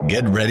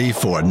Get ready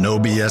for a no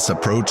BS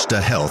approach to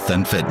health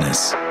and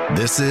fitness.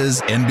 This is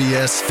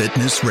NBS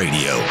Fitness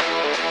Radio.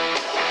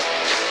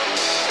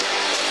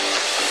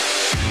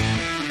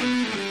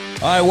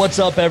 All right, what's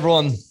up,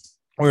 everyone?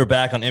 We're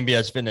back on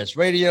NBS Fitness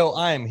Radio.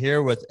 I am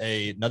here with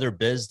another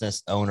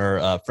business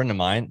owner, friend of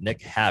mine, Nick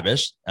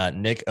Habish.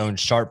 Nick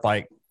owns Sharp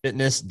Bike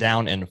Fitness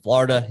down in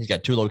Florida. He's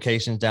got 2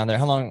 locations down there.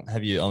 How long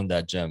have you owned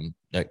that gym,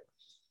 Nick?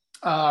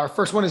 Our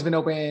first one has been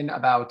open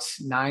about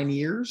 9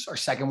 years. Our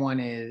second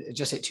one is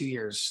just hit 2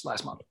 years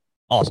last month.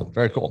 Awesome.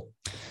 Very cool.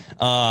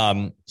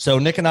 So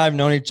Nick and I have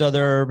known each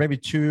other maybe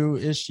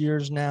 2-ish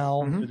years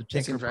now through the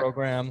Tinker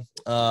program.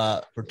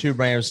 For Two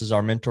Brains, this is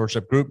our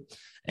mentorship group.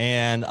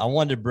 And I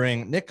wanted to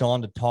bring Nick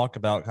on to talk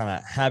about kind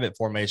of habit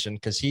formation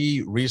because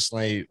he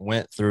recently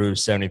went through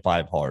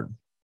 75 hard.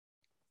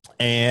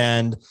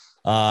 And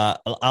a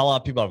lot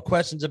of people have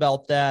questions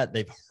about that.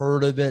 They've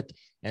heard of it.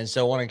 And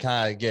so I want to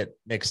kind of get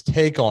Nick's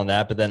take on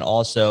that, but then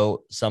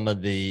also some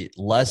of the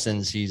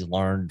lessons he's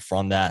learned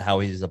from that,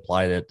 how he's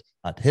applied it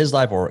to his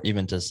life, or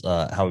even just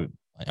how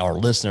our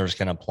listeners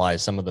can apply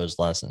some of those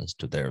lessons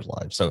to their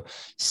lives. So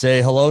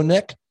say hello,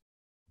 Nick.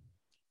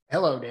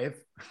 Hello, Dave.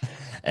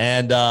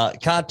 And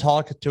kind of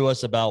talk to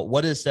us about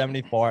what is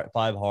 75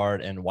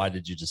 hard and why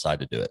did you decide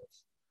to do it?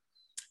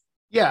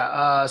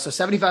 Yeah. So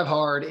 75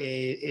 hard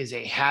is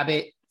a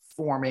habit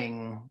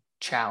forming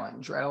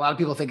challenge, right? A lot of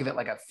people think of it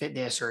like a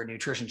fitness or a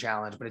nutrition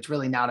challenge, but it's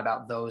really not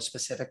about those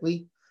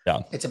specifically. Yeah.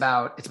 It's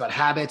about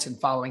habits and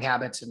following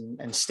habits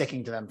and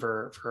sticking to them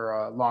for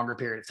a longer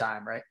period of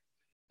time. Right.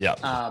 Yeah.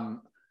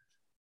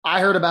 I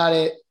heard about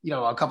it,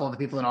 a couple of the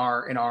people in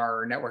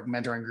our network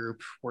mentoring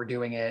group were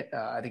doing it.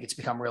 I think it's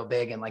become real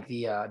big in like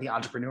the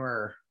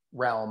entrepreneur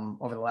realm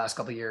over the last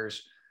couple of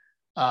years.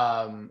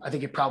 I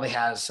think it probably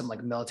has some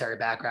like military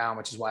background,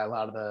 which is why a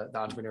lot of the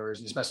entrepreneurs,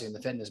 and especially in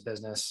the fitness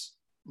business,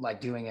 like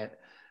doing it.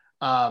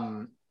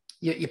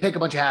 You pick a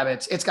bunch of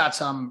habits. It's got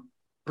some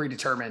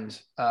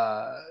predetermined.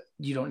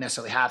 You don't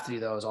necessarily have to do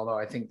those, although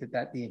I think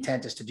that the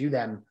intent is to do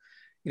them.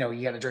 You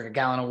got to drink a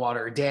gallon of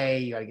water a day.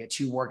 You got to get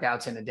 2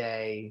 workouts in a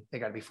day. They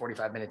got to be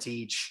 45 minutes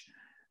each.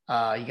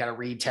 You got to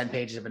read 10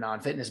 pages of a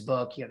non-fitness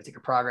book. You got to take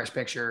a progress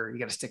picture. You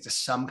got to stick to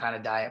some kind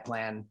of diet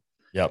plan.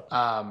 Yep.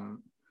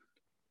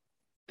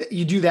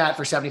 You do that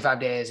for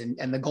 75 days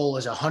and the goal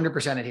is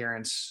 100%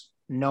 adherence,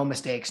 no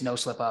mistakes, no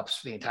slip ups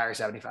for the entire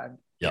 75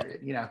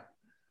 period,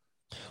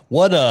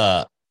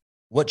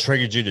 What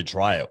triggered you to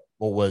try it?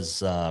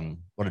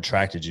 What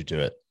attracted you to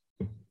it?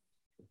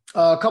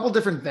 A couple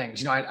different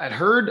things. I'd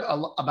heard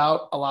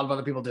about a lot of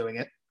other people doing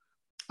it.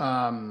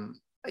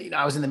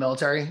 I was in the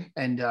military,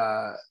 and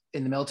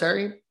in the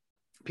military,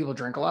 people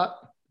drink a lot,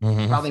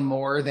 probably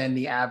more than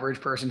the average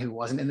person who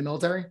wasn't in the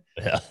military.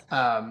 Yeah.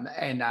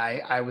 And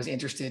I was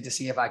interested to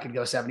see if I could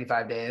go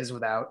 75 days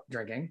without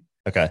drinking.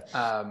 Okay.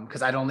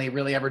 Because I'd only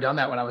really ever done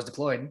that when I was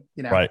deployed.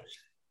 Right.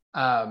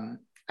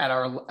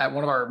 At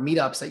one of our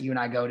meetups that you and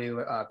I go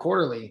to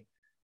quarterly,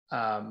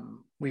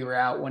 we were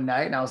out one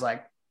night, and I was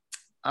like,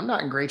 I'm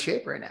not in great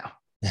shape right now.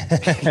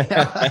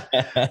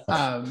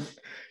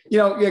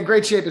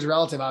 Great shape is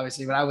relative,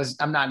 obviously, but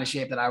I'm not in a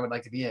shape that I would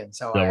like to be in.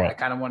 So I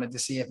kind of wanted to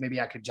see if maybe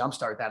I could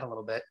jumpstart that a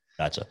little bit.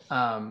 Gotcha.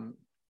 And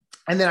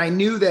then I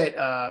knew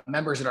that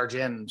members at our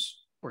gyms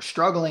were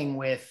struggling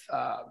with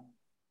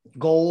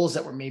goals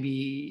that were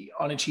maybe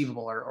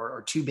unachievable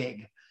or too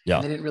big. Yeah.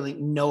 And they didn't really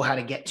know how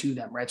to get to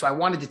them. Right. So I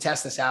wanted to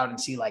test this out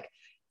and see, like,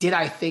 did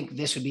I think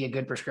this would be a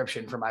good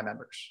prescription for my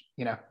members?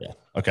 Yeah.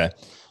 Okay.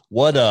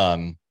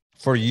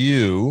 For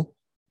you,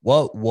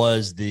 what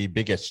was the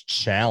biggest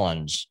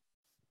challenge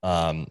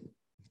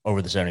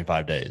over the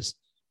 75 days?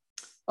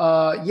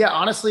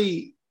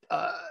 Honestly,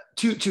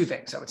 two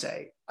things I would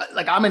say.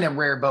 Like, I'm in a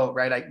rare boat,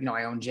 right?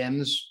 I own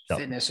gyms,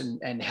 fitness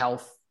and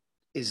health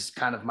is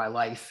kind of my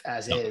life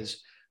as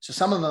is. So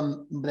some of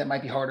them that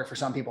might be harder for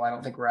some people, I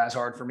don't think were as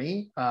hard for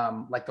me,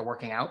 like the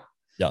working out.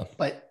 Yeah.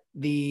 But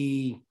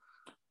the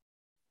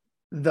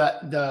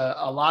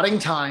allotting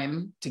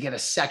time to get a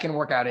second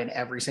workout in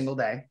every single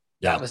day,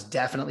 that was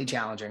definitely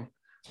challenging.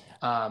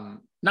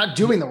 Not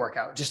doing the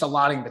workout, just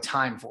allotting the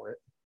time for it.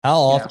 How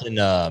often,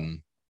 how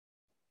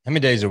many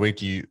days a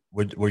week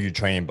were you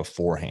training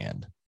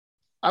beforehand?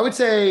 I would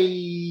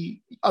say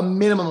a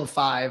minimum of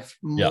 5,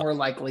 more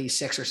likely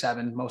 6 or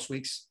 7 most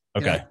weeks.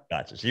 Okay.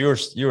 Gotcha. So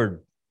you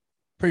were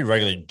pretty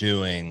regularly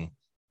doing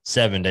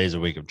 7 days a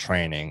week of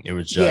training. It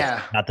was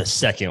just not the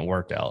second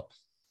workout.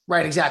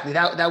 Right. Exactly.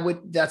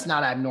 That's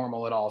not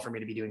abnormal at all for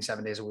me to be doing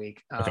 7 days a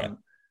week.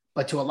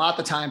 But to allot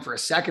the time for a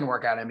second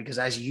workout in, because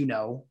as you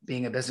know,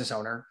 being a business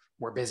owner,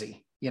 we're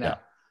busy,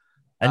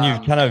 And you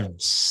kind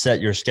of set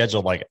your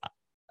schedule. Like,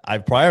 I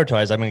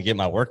prioritize, I'm going to get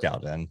my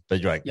workout in,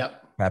 but you're like,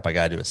 crap, I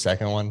got to do a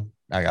second one.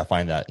 I got to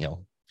find that,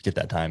 get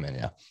that time in.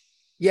 Yeah.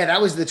 Yeah.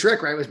 That was the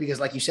trick, right? Was because,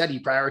 like you said,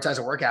 you prioritize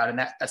a workout, and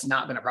that's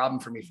not been a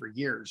problem for me for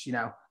years,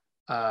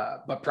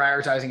 but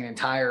prioritizing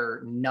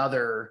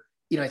another,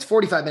 it's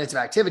 45 minutes of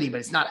activity,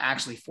 but it's not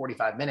actually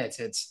 45 minutes.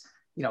 It's,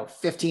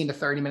 15 to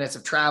 30 minutes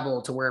of travel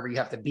to wherever you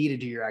have to be to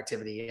do your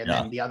activity. And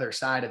then the other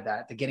side of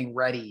that, the getting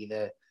ready,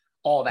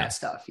 all that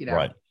stuff,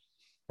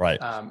 Right.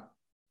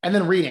 And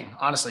then reading,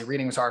 honestly,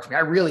 reading was hard for me. I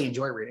really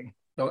enjoy reading.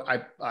 So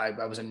I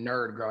was a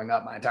nerd growing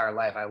up my entire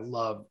life. I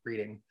love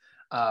reading,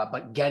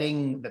 but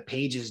getting the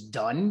pages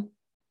done,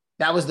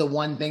 that was the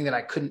one thing that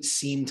I couldn't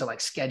seem to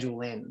like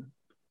schedule in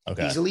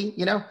easily,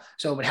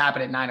 so it would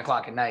happen at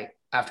 9:00 at night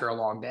after a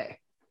long day.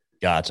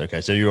 Gotcha.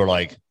 Okay. So you were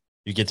like,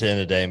 you get to the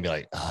end of the day and be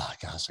like, oh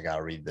gosh, I got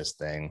to read this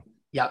thing.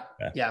 Yep.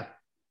 Okay. Yeah.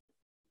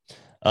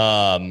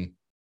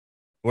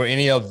 Were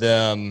any of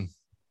them,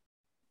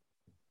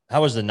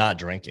 how was the not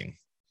drinking?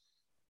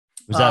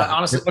 Was that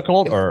honestly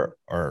difficult or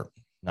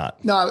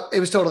not? No, it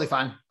was totally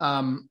fine.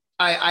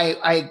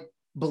 I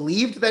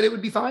believed that it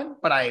would be fine,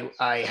 but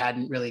I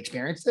hadn't really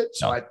experienced it.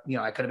 So I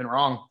could have been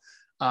wrong.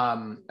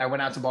 I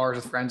went out to bars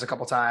with friends a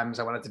couple times.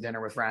 I went out to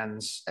dinner with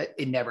friends.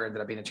 It never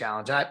ended up being a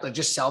challenge.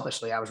 Just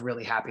selfishly, I was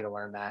really happy to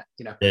learn that,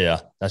 Yeah,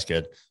 that's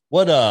good.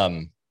 What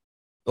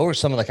were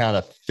some of the kind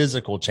of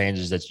physical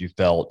changes that you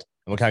felt,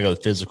 and what kind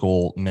of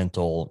physical,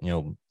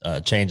 mental,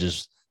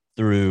 changes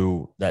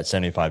through that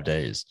 75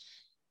 days?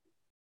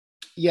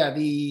 Yeah.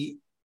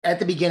 At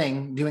the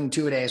beginning, doing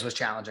 2-a-days was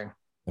challenging.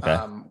 Okay.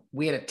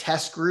 We had a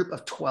test group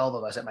of 12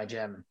 of us at my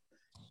gym.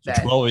 So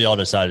 12 of y'all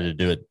decided to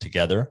do it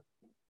together?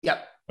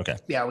 Yep. Okay.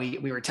 Yeah, we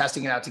were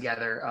testing it out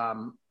together.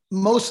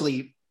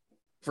 Mostly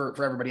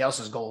for everybody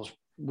else's goals.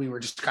 We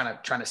were just kind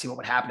of trying to see what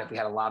would happen if we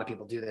had a lot of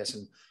people do this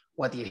and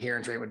what the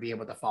adherence rate would be and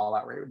what the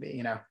fallout rate would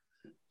be,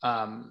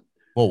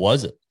 What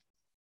was it?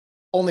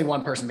 Only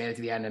one person made it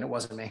to the end, and it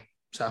wasn't me.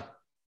 So.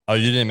 Oh,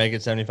 you didn't make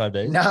it 75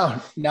 days?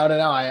 No.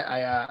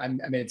 I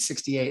made it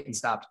 68 and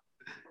stopped.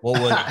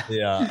 What was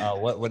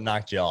what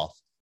knocked you off?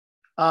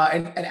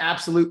 An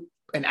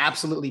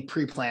absolutely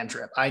pre-planned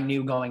trip. I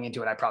knew going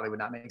into it, I probably would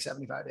not make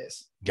 75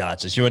 days.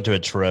 Gotcha. So you went to a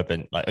trip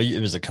and like,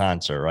 it was a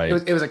concert, right?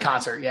 It was a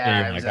concert.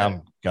 Yeah.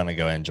 I'm going to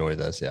go enjoy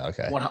this. Yeah.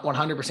 Okay.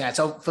 100%.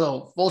 So for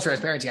the full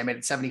transparency, I made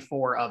it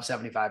 74 of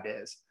 75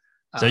 days.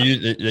 So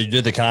you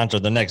did the concert.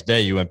 The next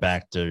day you went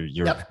back to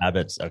your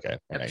habits. Okay.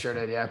 Yep, sure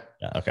did. Yeah.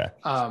 Yeah. Okay.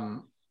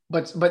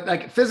 But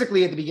like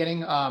physically at the beginning,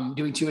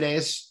 doing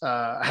 2-a-days,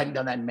 I hadn't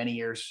done that in many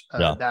years.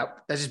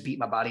 That just beat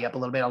my body up a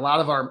little bit. A lot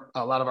of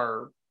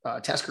our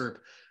test group,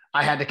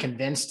 I had to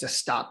convince to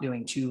stop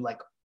doing 2 like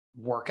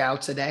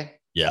workouts a day.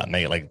 Yeah.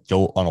 Make it like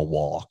go on a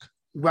walk.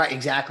 Right.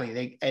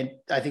 Exactly. And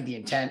I think the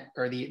intent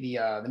or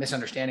the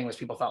misunderstanding was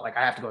people thought like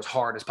I have to go as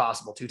hard as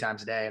possible 2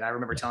 times a day. And I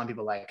remember telling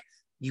people like,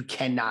 you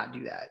cannot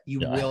do that. You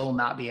will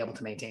not be able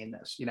to maintain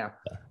this,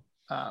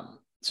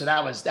 So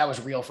that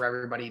was real for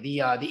everybody.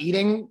 The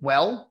eating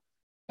well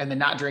and the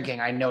not drinking,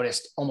 I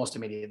noticed almost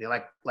immediately,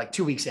 like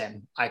 2 weeks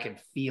in, I could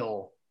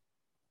feel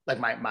like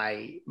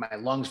my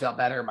lungs felt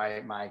better.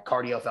 My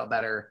cardio felt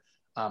better.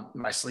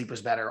 My sleep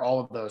was better.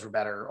 All of those were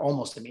better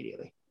almost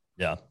immediately.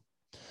 Yeah.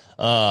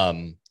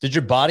 Did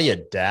your body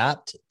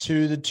adapt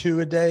to the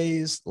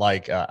 2-a-days?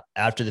 Like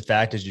after the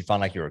fact, did you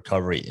find like your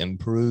recovery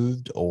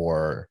improved,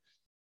 or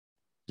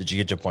did you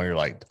get to a point where you're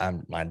like,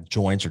 my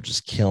joints are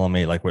just killing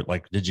me? Like,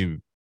 did you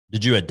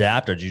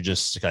adapt, or did you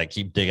just like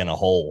keep digging a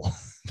hole?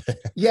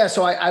 Yeah.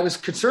 So I was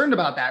concerned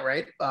about that.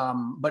 Right.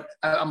 But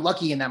I'm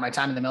lucky in that my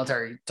time in the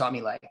military taught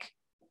me like,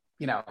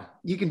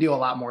 you can do a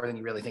lot more than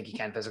you really think you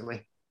can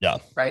physically. Yeah.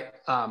 Right.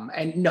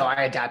 And no,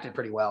 I adapted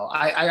pretty well.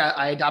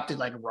 I adopted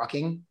like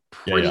rucking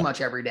pretty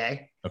much every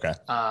day. Okay.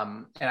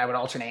 And I would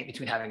alternate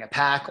between having a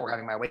pack or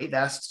having my weight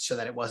vest so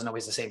that it wasn't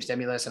always the same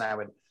stimulus. And I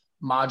would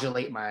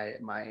modulate my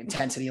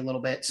intensity a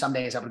little bit. Some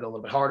days I would go a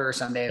little bit harder.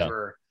 Some days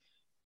were,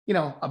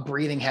 a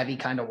breathing heavy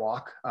kind of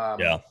walk.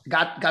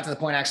 Got to the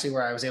point actually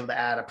where I was able to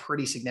add a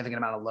pretty significant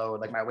amount of load.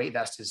 Like my weight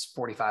vest is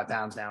 45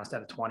 pounds now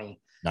instead of 20.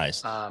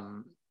 Nice.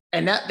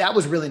 And that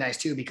was really nice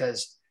too,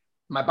 because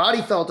my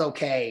body felt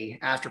okay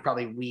after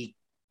probably week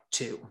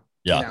 2.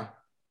 Yeah.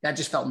 That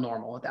just felt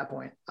normal at that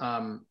point.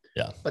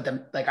 But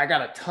then like I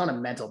got a ton of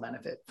mental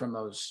benefit from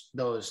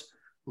those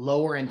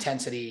lower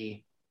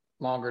intensity,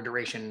 longer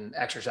duration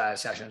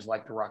exercise sessions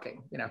like the rucking,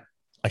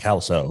 Like how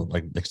so?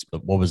 Like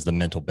what was the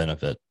mental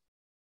benefit?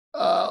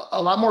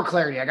 A lot more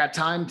clarity. I got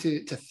time to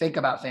think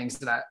about things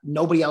that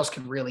nobody else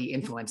could really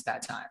influence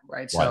that time.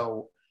 Right.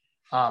 So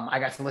I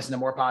got to listen to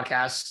more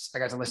podcasts. I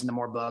got to listen to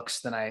more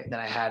books than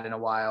I had in a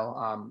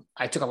while.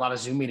 I took a lot of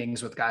Zoom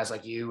meetings with guys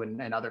like you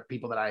and other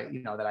people that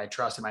I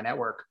trust in my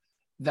network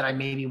that I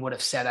maybe would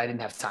have said I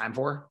didn't have time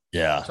for.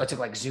 Yeah. So I took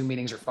like Zoom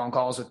meetings or phone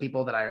calls with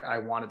people that I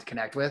wanted to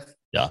connect with.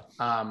 Yeah.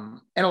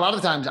 And a lot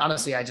of the times,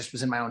 honestly, I just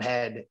was in my own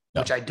head,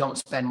 which I don't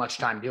spend much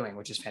time doing,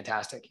 which is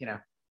fantastic. Yeah.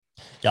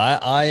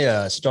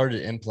 I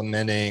started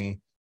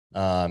implementing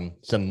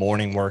some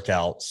morning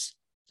workouts.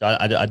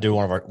 I do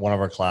one of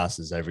our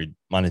classes every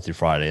Monday through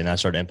Friday, and I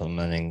started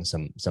implementing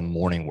some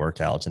morning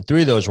workouts. And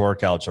 3 of those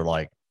workouts are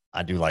like,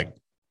 I do like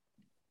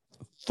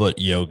foot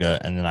yoga,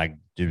 and then I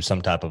do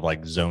some type of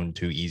like zone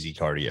 2 easy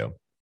cardio.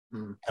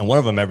 And one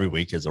of them every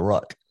week is a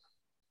ruck.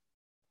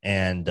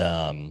 And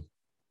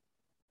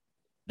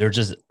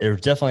there's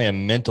definitely a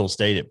mental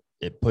state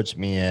it puts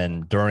me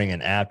in during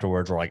and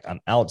afterwards, where like I'm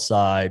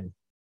outside,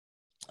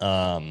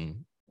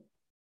 I'm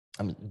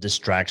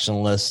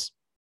distractionless,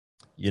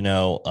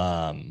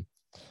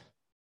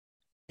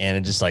 and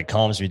it just like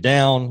calms me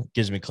down,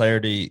 gives me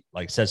clarity,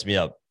 like sets me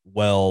up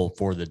well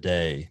for the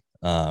day.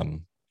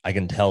 I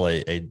can tell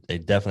a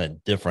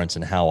definite difference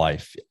in how I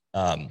feel.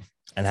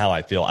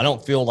 I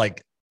don't feel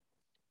like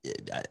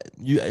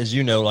as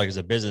you know, like as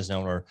a business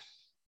owner,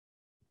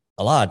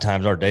 a lot of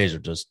times our days are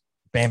just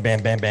bam,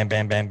 bam, bam, bam,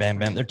 bam, bam, bam,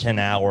 bam. They're 10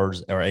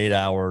 hours or 8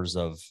 hours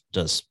of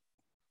just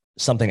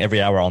something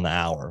every hour on the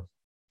hour.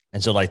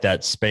 And so like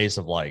that space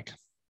of like,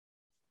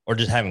 or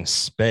just having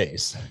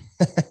space.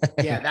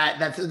 Yeah,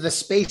 that's the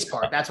space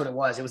part. That's what it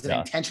was. It was an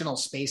intentional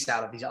space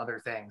out of these other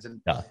things.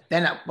 And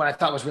then what I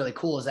thought was really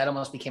cool is that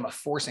almost became a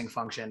forcing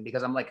function,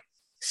 because I'm like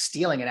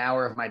stealing an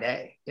hour of my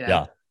day. You know?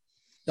 Yeah.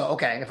 So,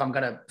 okay, if I'm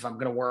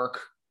gonna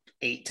work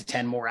 8 to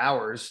 10 more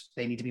hours,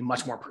 they need to be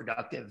much more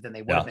productive than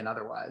they would have been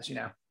otherwise, you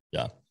know?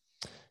 Yeah.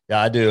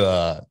 Yeah. I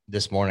do.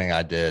 This morning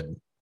I've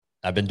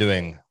been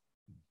doing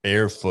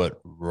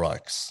barefoot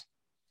rucks.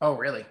 Oh,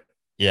 really?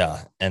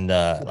 Yeah. And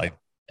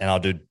and I'll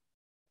do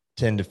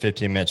 10 to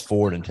 15 minutes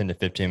forward and 10 to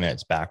 15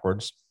 minutes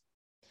backwards.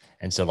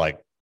 And so like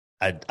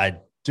I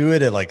do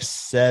it at like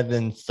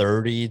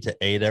 7:30 to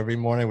 8 every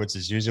morning, which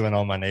is usually when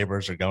all my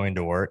neighbors are going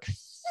to work.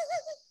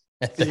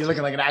 So you're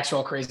looking like an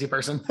actual crazy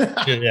person.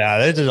 Yeah,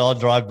 they just all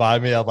drive by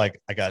me.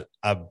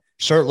 I'm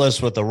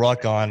shirtless with the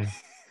ruck on,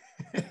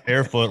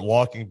 barefoot,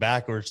 walking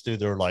backwards through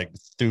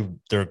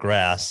their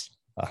grass,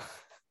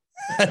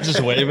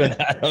 just waving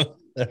at them.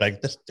 They're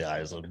like, this guy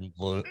is a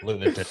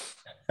lunatic.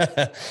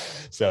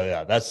 So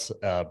yeah, that's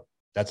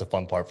a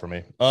fun part for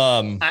me.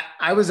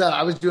 I was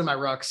doing my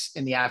rucks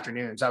in the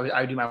afternoon, so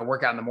I would do my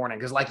workout in the morning,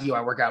 because like you,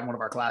 I work out in one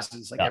of our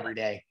classes every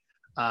day.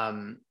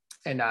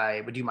 And I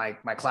would do my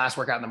class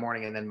workout in the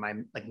morning, and then my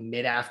like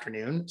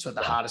mid-afternoon. So at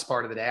the hottest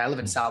part of the day, I live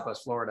in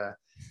Southwest Florida,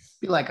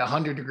 be like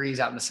 100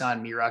 degrees out in the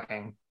sun, me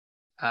rucking.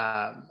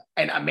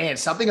 And man,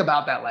 something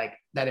about that, like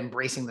that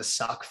embracing the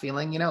suck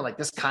feeling, you know, like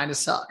this kind of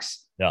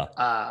sucks. Yeah.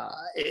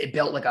 It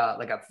built like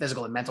a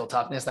physical and mental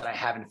toughness that I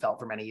haven't felt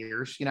for many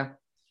years, you know?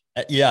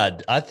 Yeah.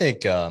 I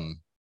think,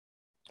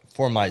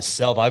 for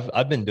myself,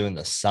 I've been doing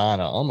the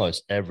sauna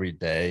almost every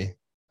day.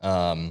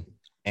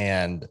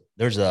 And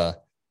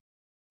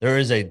there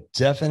is a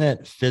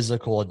definite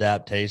physical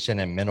adaptation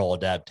and mental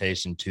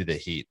adaptation to the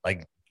heat.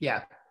 Like,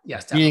 yes,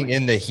 being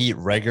in the heat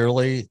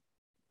regularly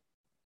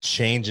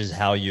changes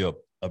how you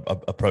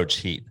approach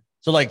heat.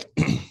 So like,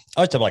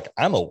 I was like,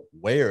 I'm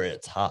aware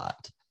it's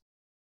hot,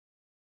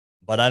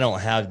 but I don't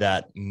have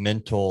that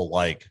mental,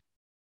 like,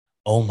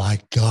 oh my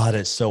God,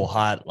 it's so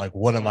hot. Like,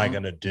 what am I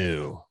going to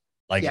do?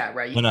 Like, yeah,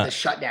 right. The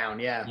shutdown.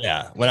 Yeah.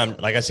 Yeah. When I'm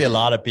like, I see a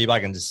lot of people, I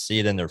can just see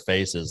it in their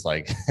faces.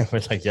 Like, it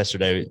was like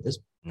yesterday, it's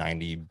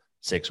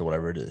 96 or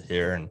whatever it is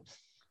here. And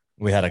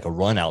we had like a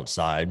run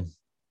outside,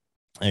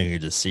 and you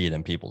could just see it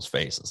in people's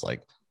faces.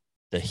 Like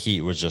the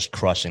heat was just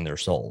crushing their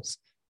souls.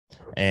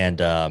 And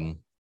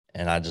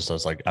I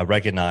was like, I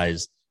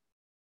recognize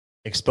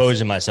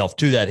exposing myself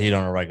to that heat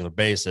on a regular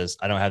basis.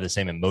 I don't have the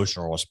same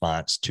emotional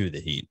response to the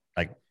heat.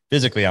 Like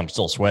physically, I'm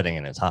still sweating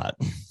and it's hot.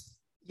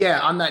 Yeah.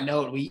 On that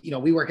note,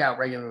 we work out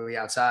regularly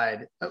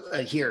outside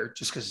here,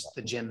 just because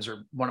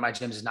one of my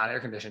gyms is not air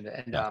conditioned.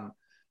 And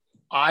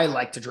I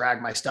like to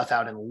drag my stuff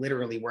out and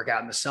literally work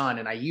out in the sun.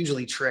 And I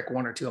usually trick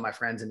one or two of my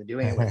friends into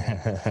doing it with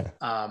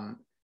me.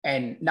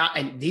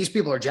 And these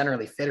people are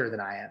generally fitter than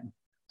I am.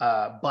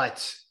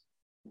 But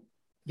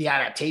the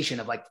adaptation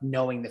of like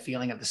knowing the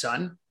feeling of the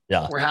sun,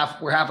 we're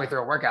halfway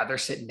through a workout, they're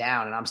sitting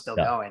down and I'm still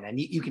going. And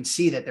you can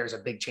see that there's a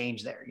big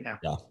change there, you know?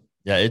 Yeah.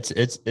 Yeah.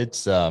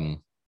 It's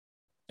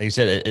like you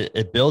said,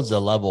 it builds a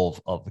level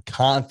of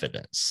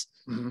confidence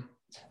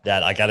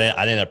that like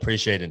I didn't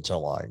appreciate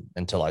until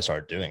I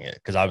started doing it.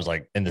 Cause I was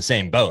like in the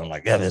same boat. I'm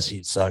like, yeah, this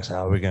heat sucks.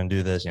 How are we going to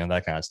do this? You know,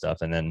 that kind of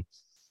stuff. And then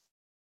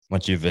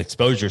once you've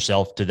exposed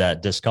yourself to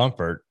that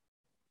discomfort,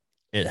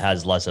 it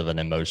has less of an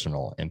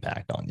emotional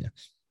impact on you.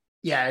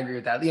 Yeah, I agree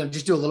with that. You know,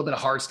 just do a little bit of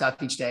hard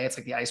stuff each day. It's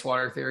like the ice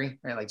water theory,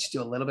 right? Like just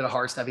do a little bit of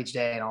hard stuff each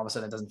day, and all of a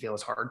sudden it doesn't feel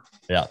as hard.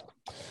 Yeah.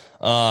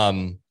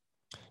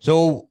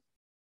 So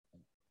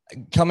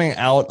coming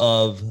out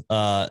of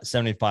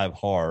 75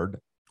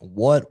 hard,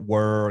 what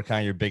were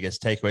kind of your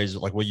biggest takeaways?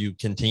 Like, will you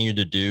continue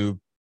to do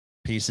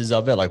pieces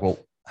of it? Like, well,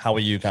 how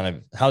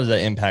does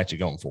that impact you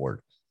going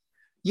forward?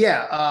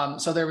 Yeah.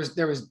 So there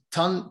was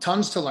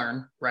tons to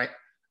learn, right?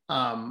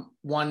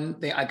 One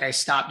thing, like I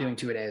stopped doing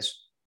 2-a-days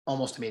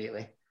almost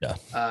immediately. Yeah.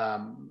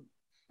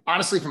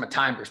 Honestly, from a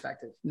time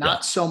perspective,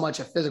 not so much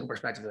a physical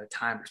perspective, but a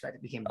time perspective,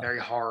 it became very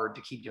hard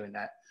to keep doing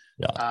that.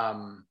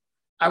 Yeah.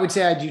 I would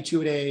say I do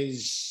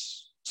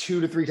 2-a-days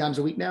 2 to 3 times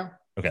a week now.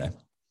 Okay.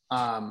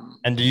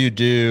 And do you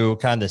do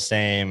kind of the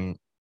same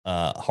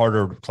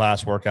harder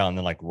class workout and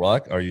then like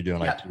ruck? Or are you doing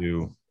like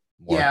two?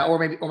 Yeah, or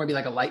maybe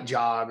like a light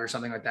jog or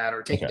something like that,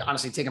 or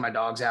honestly taking my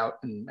dogs out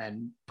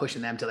and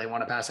pushing them till they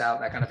want to pass out,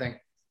 that kind of thing.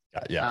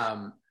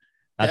 Yeah.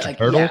 That's like,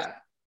 turtles?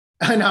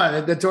 Yeah.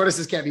 No, the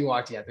tortoises can't be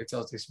walked yet. They're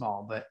still too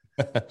small, but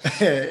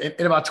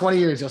in about 20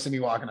 years, you'll see me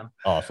walking them.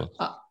 Awesome.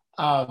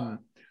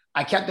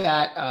 I kept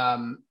that.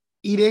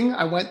 Eating,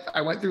 I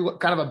went through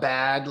kind of a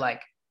bad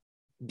like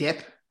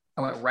dip.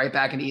 I went right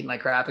back into eating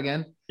like crap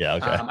again. Yeah.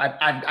 Okay.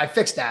 I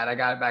fixed that. I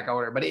got it back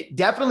order, but it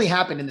definitely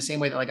happened in the same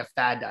way that like a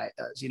fad diet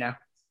does,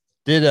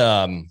 Did,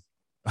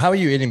 how are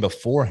you eating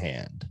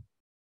beforehand?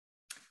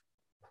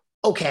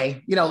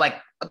 Okay.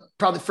 Like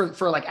probably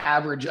for like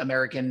average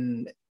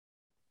American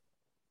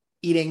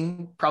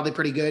eating, probably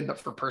pretty good, but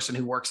for a person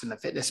who works in the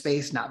fitness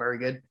space, not very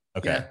good.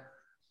 Okay.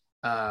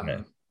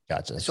 Okay.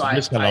 Gotcha. So I'm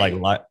just kind of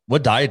like,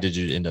 what diet did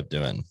you end up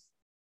doing?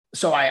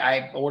 So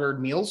I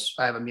ordered meals.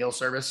 I have a meal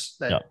service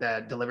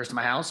that delivers to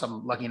my house.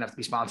 I'm lucky enough to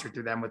be sponsored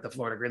through them with the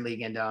Florida Grid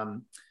League. And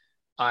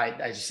I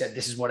just said,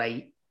 this is what I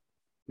eat,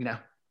 Yeah.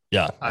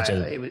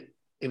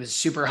 It was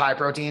super high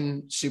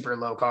protein, super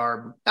low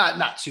carb.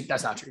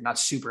 That's not true. Not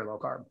super low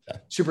carb. Yeah.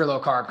 Super low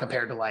carb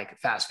compared to like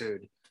fast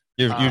food.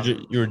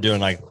 You're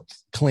doing like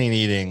clean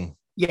eating.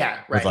 Yeah.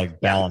 Right. With like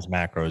balanced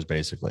macros,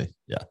 basically.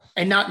 Yeah.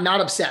 And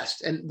not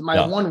obsessed. And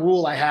my one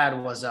rule I had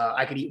was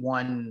I could eat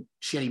one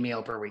shitty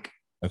meal per week.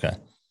 Okay.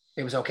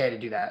 It was okay to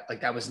do that.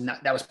 Like that was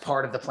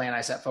part of the plan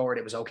I set forward.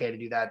 It was okay to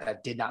do that.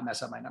 That did not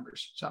mess up my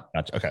numbers. So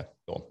gotcha. Okay,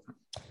 cool.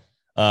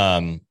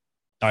 All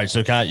right.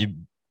 So kind of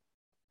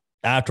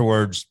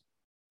afterwards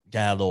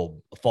got a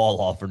little fall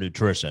off for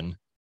nutrition.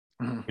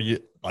 Mm-hmm.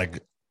 I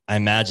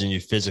imagine you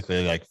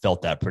physically like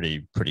felt that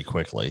pretty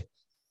quickly.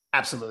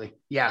 Absolutely.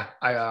 Yeah.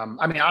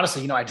 I mean,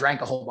 honestly, I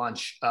drank a whole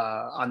bunch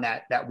on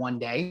that one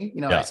day.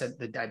 I said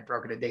that I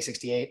broke it at day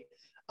 68.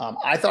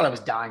 I thought I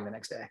was dying the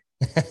next day.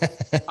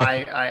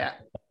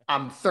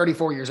 I'm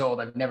 34 years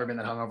old. I've never been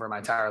that hungover in my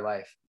entire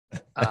life.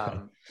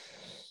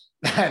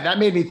 That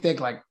made me think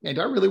like, hey, do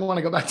I really want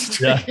to go back to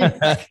drinking?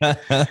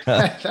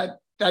 that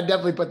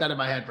definitely put that in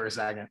my head for a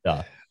second.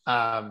 Yeah.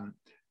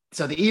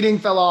 So the eating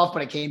fell off,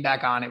 but it came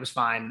back on. It was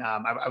fine.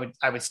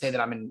 I would say that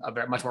I'm in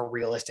a much more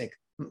realistic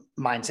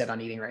mindset on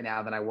eating right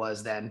now than I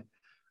was then.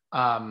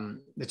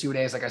 The 2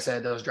 days, like I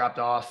said, those dropped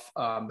off.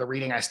 The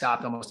reading I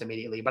stopped almost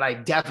immediately, but I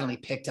definitely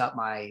picked up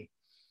my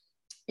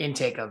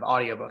intake of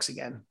audiobooks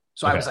again.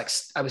 So okay.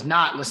 I was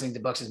not listening to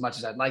books as much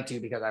as I'd like to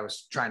because I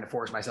was trying to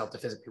force myself to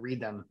physically read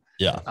them.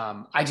 Yeah.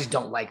 I just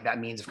don't like that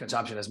means of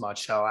consumption as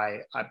much. So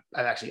I've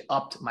actually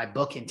upped my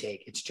book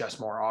intake. It's just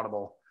more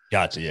audible.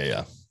 Gotcha.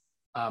 Yeah.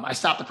 I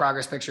stopped the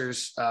progress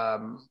pictures. I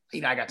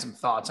got some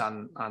thoughts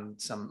on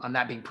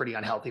that being pretty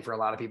unhealthy for a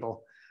lot of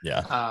people.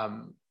 Yeah.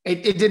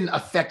 It didn't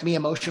affect me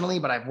emotionally,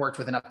 but I've worked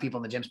with enough people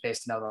in the gym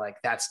space to know that like,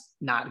 that's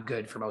not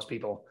good for most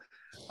people.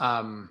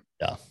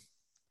 Yeah.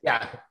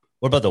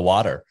 What about the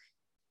water?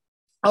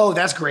 Oh,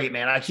 that's great,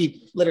 man.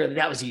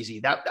 that was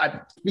easy.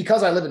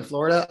 Because I live in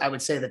Florida, I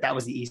would say that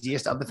was the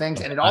easiest of the things.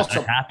 And it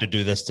also I have to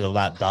do this to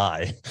not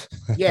die.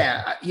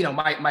 Yeah.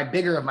 My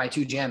bigger of my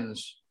two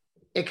gyms,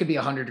 it could be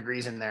 100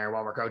 degrees in there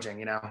while we're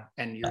coaching,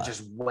 and you're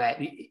just wet.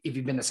 If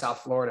you've been to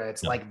South Florida,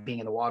 it's like being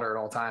in the water at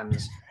all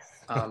times.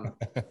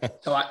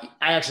 So I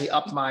actually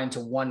upped mine to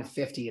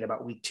 150 at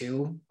about week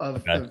 2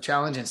 of the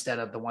challenge instead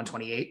of the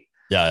 128.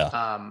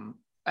 Yeah.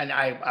 And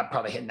I'm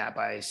probably hitting that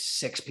by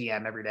 6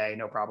 p.m. every day.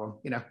 No problem.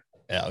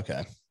 Yeah.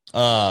 Okay.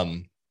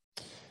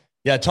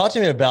 Talk to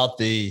me about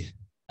the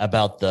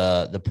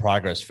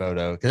progress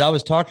photo. Cause I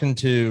was talking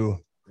to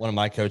one of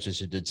my coaches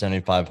who did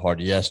 75 hard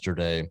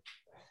yesterday,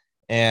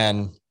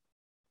 and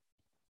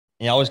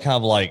I was kind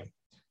of like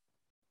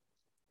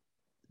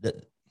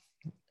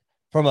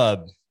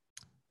for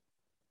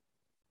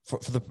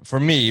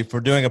me,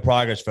 for doing a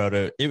progress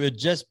photo, it would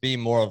just be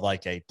more of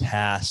like a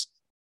task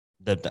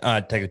that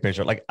I take a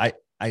picture. Like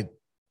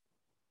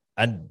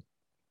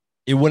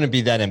it wouldn't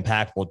be that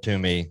impactful to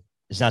me.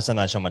 It's not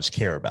something I so much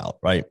care about.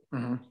 Right.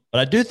 Mm-hmm. But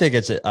I do think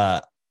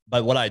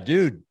but what I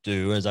do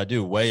is I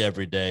do weigh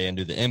every day and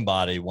do the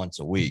InBody once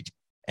a week.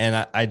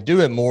 And I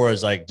do it more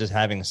as like just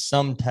having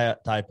some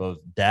type of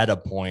data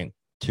point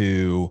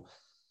to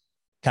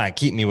kind of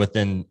keep me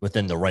within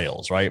the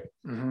rails. Right.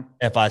 Mm-hmm.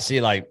 If I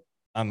see like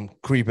I'm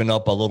creeping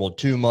up a little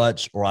too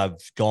much, or I've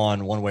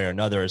gone one way or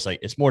another,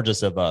 it's more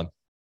just of a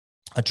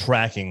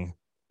tracking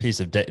piece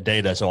of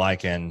data. So I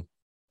can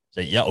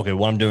say, yeah, okay,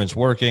 what I'm doing is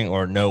working,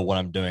 or no, what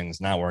I'm doing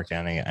is not working,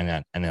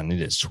 and I need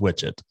to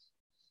switch it.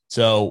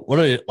 So what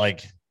are you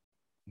like?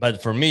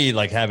 But for me,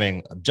 like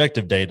having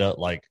objective data,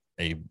 like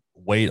a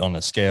weight on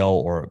a scale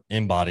or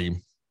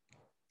InBody,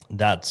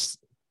 that's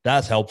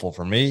helpful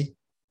for me.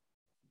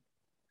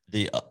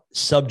 The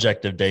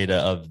subjective data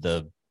of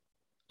the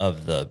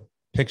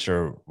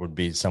picture would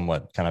be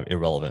somewhat kind of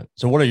irrelevant.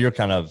 So what are your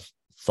kind of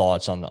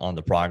thoughts on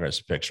the progress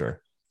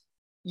picture?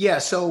 Yeah.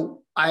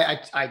 So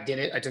I did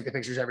it. I took the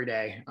pictures every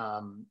day.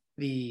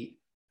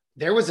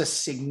 There was a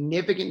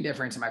significant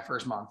difference in my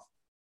first month,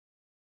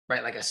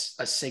 right? Like a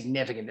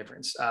significant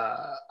difference.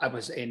 I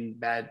was in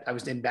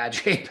bad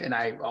shape, and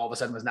I all of a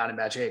sudden was not in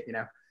bad shape,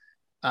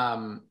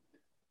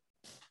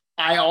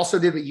 I also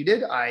did what you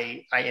did.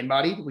 We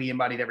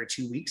InBodied every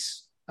 2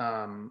 weeks,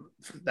 for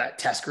that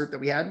test group that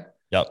we had.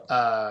 Yep.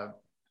 I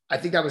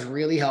think that was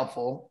really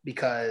helpful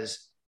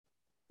because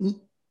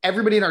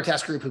everybody in our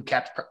test group who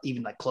kept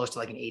even like close to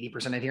like an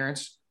 80%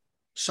 adherence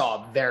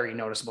saw a very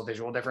noticeable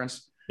visual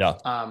difference. Yeah.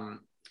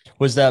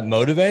 Was that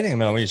motivating? I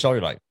mean, when you saw,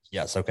 you're like,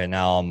 yes, okay,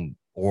 now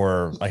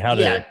or like, how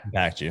did it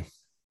impact you?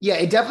 Yeah,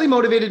 it definitely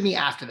motivated me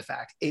after the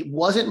fact. It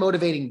wasn't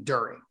motivating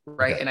during,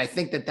 right? Okay. And I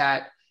think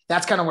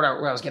that's kind of what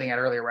I was getting at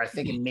earlier, where I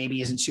think it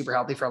maybe isn't super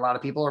healthy for a lot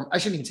of people, or I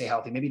shouldn't even say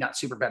healthy, maybe not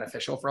super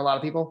beneficial for a lot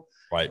of people.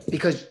 Right.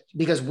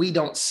 Because we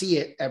don't see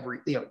it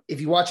if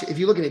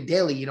you look at it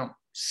daily, you don't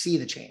see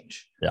the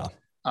change. Yeah.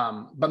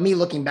 But me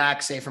looking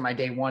back, say from my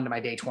day 1 to my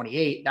day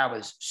 28, that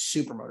was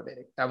super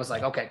motivating. That was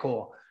like, okay,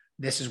 cool.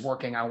 This is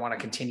working. I want to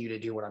continue to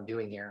do what I'm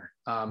doing here.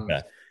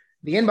 The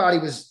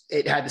InBody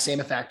it had the same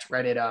effect,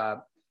 right?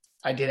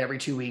 I did every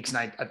 2 weeks. And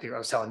I think I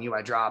was telling you,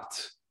 I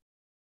dropped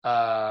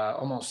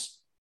almost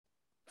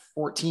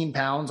 14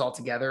 pounds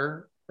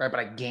altogether, right? But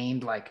I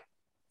gained like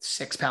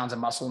 6 pounds of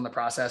muscle in the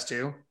process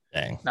too.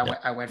 Dang.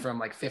 I went from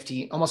like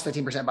almost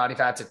 15% body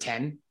fat to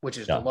 10, which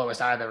is the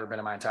lowest I've ever been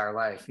in my entire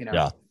life,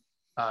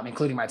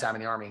 including my time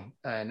in the Army.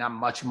 And I'm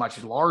much,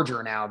 much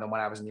larger now than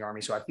when I was in the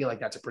Army. So I feel like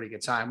that's a pretty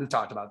good sign. We've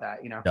talked about that,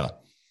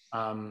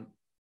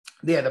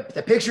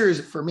 The pictures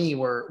for me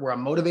were a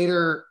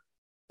motivator,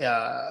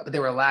 but they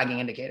were a lagging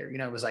indicator.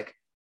 It was like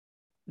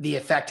the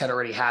effect had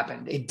already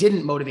happened. It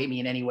didn't motivate me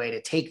in any way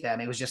to take them.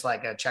 It was just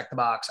like a check the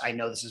box. I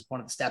know this is one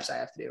of the steps I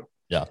have to do.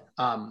 Yeah.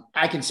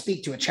 I can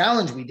speak to a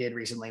challenge we did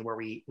recently where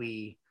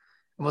and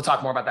we'll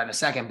talk more about that in a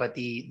second, but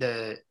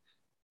it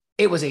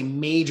was a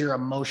major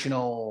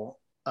emotional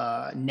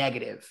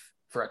negative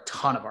for a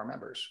ton of our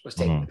members was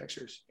taking the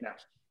pictures,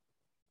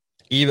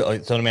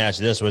 Even so, let me ask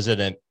you this: was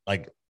it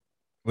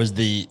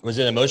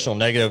emotional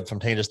negative from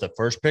taking just the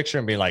first picture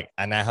and being like,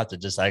 I now have to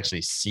just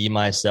actually see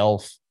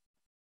myself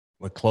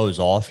with clothes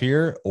off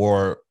here,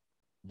 or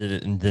did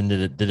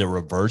it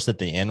reverse at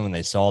the end when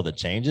they saw the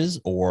changes,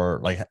 or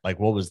like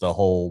what was the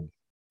whole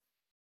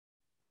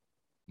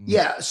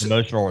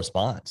emotional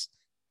response?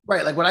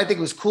 Right. Like what I think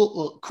was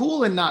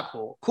cool and not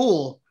cool.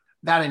 Cool.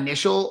 That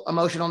initial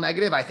emotional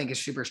negative, I think, is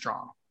super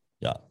strong.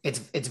 Yeah.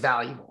 It's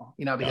valuable,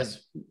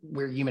 because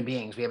we're human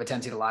beings. We have a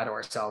tendency to lie to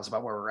ourselves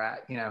about where we're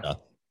at,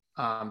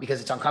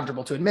 because it's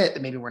uncomfortable to admit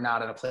that maybe we're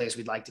not at a place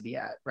we'd like to be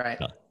at. Right.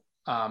 Yeah.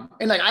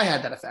 And like I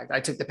had that effect. I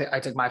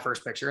took my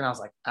first picture and I was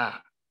like,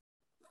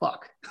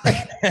 fuck.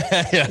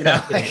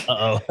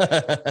 Uh-oh. All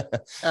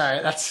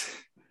right. That's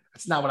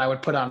not what I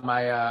would put on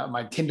my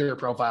my Tinder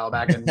profile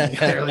back in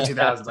the early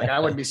 2000s. Like I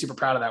wouldn't be super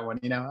proud of that one,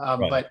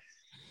 right. But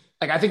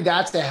like, I think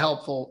that's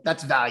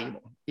that's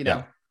valuable,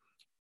 Yeah.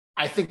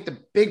 I think the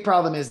big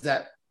problem is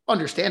that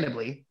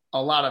understandably,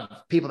 a lot of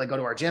people that go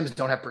to our gyms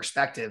don't have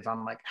perspective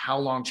on like how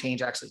long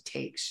change actually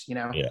takes,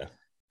 Yeah.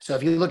 So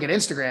if you look at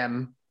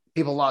Instagram,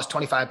 people lost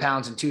 25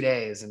 pounds in 2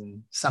 days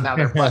and somehow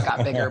their butt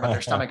got bigger, but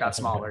their stomach got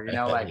smaller,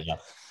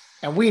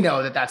 and we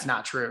know that that's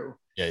not true.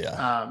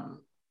 Yeah.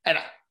 And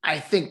I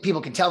think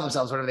people can tell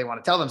themselves whatever they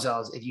want to tell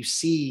themselves. If you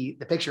see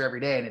the picture every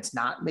day and it's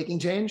not making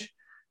change,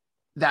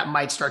 that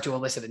might start to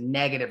elicit a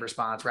negative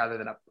response rather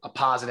than a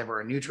positive or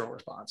a neutral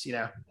response,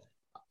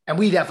 And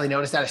we definitely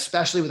noticed that,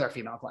 especially with our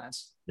female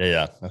clients.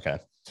 Yeah. Okay.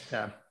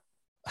 Yeah.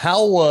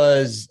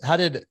 How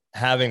did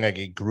having like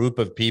a group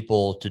of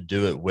people to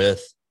do it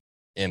with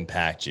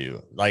impact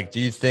you? Like,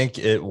 do you think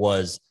it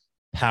was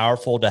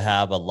powerful to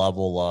have a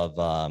level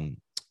of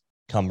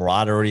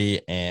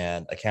camaraderie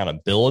and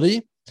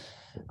accountability?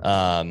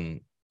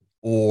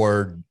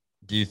 Or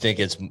do you think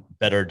it's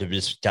better to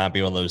just kind of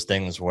be one of those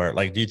things where,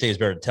 like, do you think it's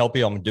better to tell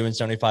people I'm doing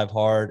 75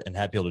 hard and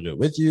have people to do it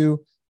with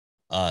you?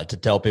 To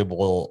tell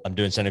people I'm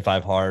doing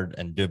 75 hard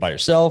and do it by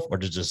yourself, or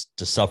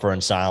to suffer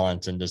in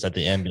silence and just at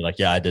the end be like,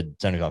 yeah, I did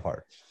 75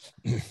 hard.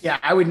 Yeah,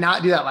 I would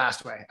not do that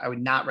last way. I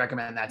would not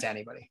recommend that to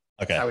anybody.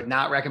 Okay. I would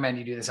not recommend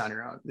you do this on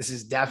your own. This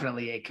is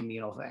definitely a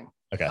communal thing.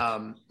 Okay.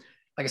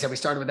 Like I said, we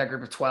started with that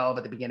group of 12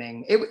 at the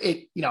beginning.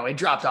 It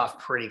dropped off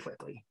pretty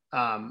quickly.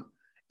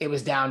 It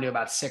was down to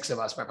about 6 of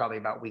us by probably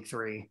about week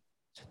 3.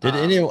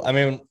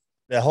 The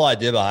whole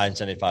idea behind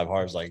 75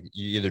 hard is like,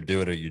 you either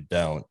do it or you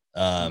don't.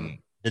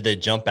 Did they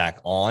jump back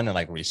on and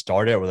like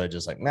restart it? Or were they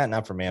just like, man,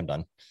 not for me, I'm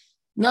done?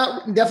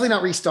 No, definitely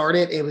not restart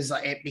it. It was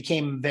like, it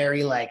became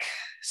very like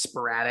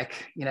sporadic,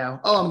 oh,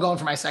 I'm going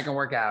for my second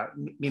workout.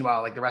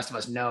 Meanwhile, like the rest of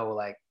us know,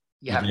 like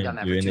you haven't done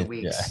that for 2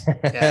 weeks.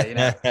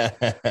 Yeah.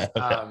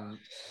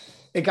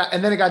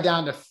 Okay. It got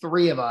down to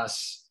 3 of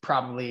us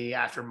probably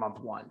after month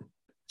 1.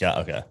 Yeah.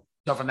 Okay.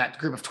 So from that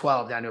group of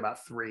 12 down to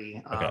about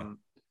 3, okay.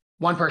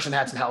 One person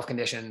had some health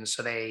conditions.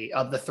 So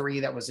of the 3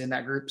 that was in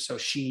that group, so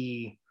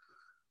she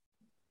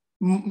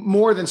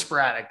more than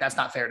sporadic, that's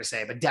not fair to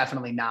say, but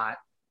definitely not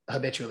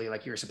habitually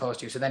like you were supposed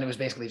to. So then it was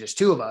basically just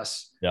 2 of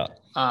us. Yeah.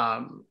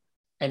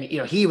 And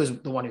he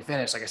was the one who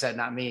finished, like I said,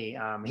 not me.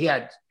 He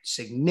had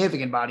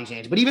significant body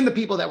change, but even the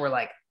people that were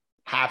like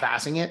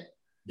half-assing it,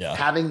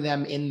 having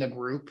them in the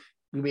group,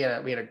 we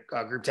had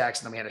a group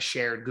text and then we had a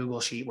shared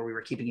Google sheet where we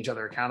were keeping each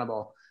other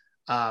accountable.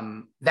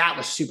 That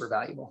was super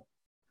valuable.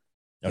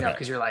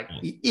 Because you're like,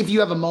 if you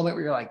have a moment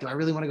where you're like, do I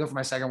really want to go for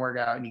my second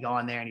workout? And you go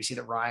on there and you see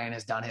that Ryan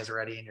has done his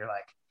already. And you're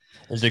like,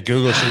 there's a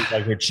Google sheet,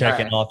 like you're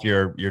checking off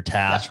your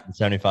task for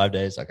 75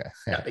 days. Okay.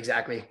 Yeah,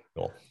 exactly.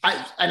 Cool.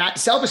 I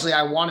selfishly,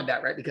 I wanted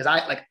that, right? Because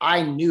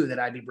I knew that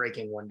I'd be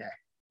breaking one day,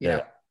 you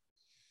know,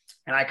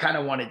 and I kind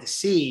of wanted to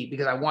see,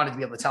 because I wanted to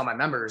be able to tell my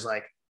members,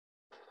 like,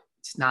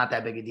 it's not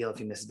that big a deal if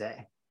you miss a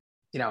day.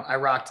 I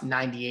rocked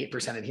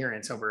 98%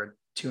 adherence over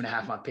a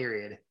 2.5 month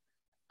period.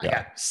 I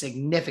got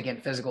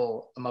significant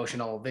physical,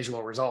 emotional,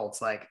 visual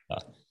results. Like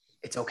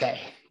it's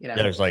okay.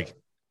 There's like,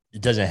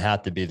 it doesn't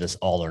have to be this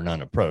all or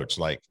none approach.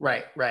 Like,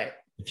 right.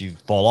 If you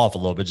fall off a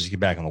little bit, just get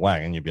back on the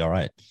wagon. You'll be all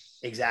right.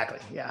 Exactly.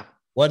 Yeah.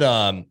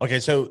 Okay.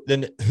 So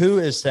then who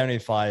is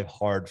 75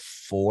 hard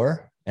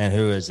for and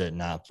who is it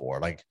not for?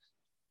 Like,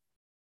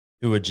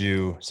 who would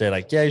you say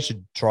like, yeah, you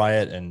should try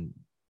it. And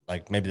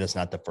like, maybe that's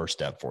not the first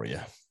step for you.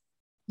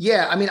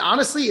 Yeah. I mean,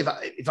 honestly, if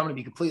I'm going to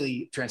be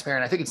completely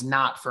transparent, I think it's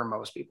not for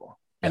most people.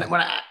 And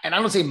I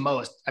don't say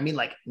most, I mean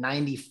like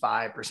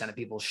 95% of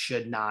people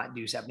should not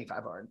do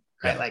 75 hard,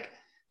 right? Yeah. Like,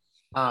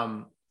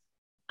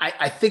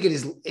 I think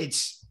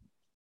it's,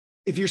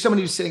 if you're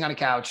somebody who's sitting on a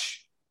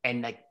couch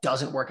and like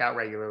doesn't work out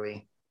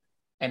regularly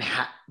and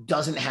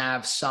doesn't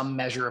have some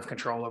measure of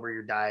control over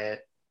your diet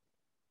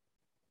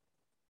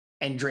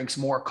and drinks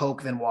more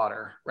Coke than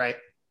water, right?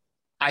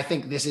 I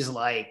think this is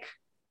like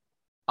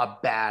a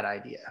bad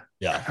idea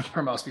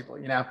for most people,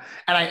 And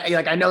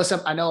I know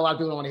a lot of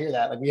people don't want to hear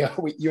that. Like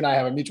you and I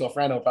have a mutual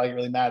friend who'll probably get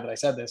really mad that I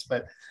said this,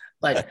 but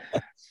like,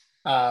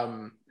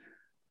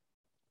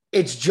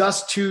 it's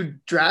just too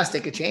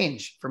drastic a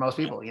change for most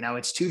people.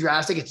 It's too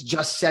drastic. It's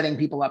just setting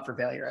people up for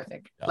failure. I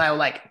think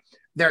like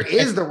there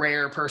is the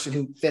rare person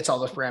who fits all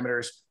those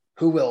parameters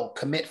who will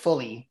commit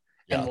fully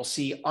and will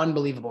see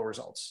unbelievable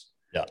results.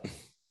 Yeah.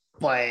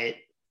 But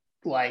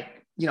like,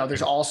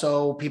 there's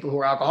also people who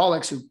are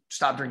alcoholics who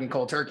stop drinking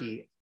cold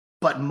turkey,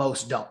 but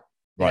most don't.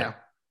 Right.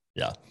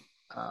 Yeah.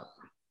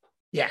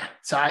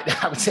 So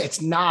I would say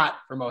it's not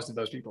for most of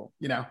those people,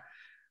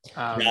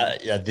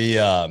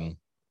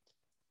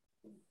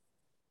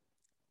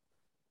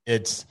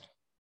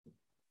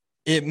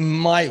 it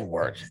might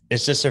work.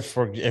 It's just if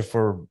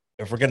we're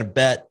going to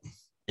bet,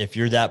 if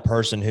you're that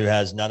person who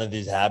has none of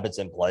these habits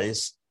in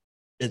place,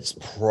 it's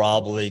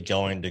probably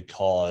going to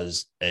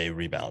cause a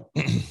rebound.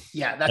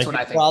 Yeah, that's what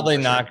I think. Probably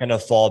not going to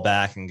fall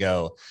back and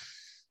go,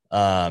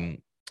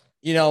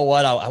 you know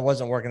what? I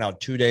wasn't working out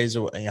 2 days.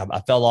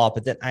 I fell off,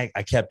 but then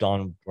I kept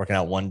on working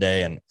out one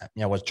day and,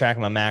 I was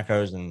tracking my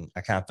macros and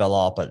I kind of fell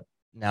off, but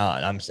now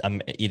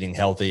I'm eating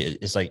healthy.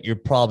 It's like, you're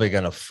probably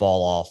going to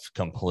fall off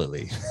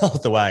completely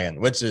off the wagon,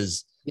 which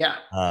is,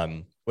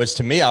 which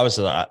to me, I was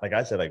like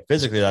I said, like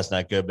physically that's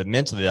not good, but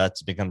mentally that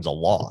becomes a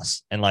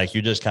loss. And like,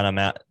 you just kind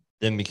of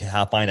then we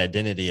can find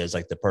identity as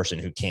like the person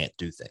who can't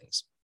do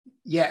things.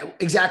 Yeah,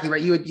 exactly.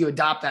 Right. You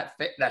adopt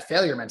that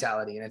failure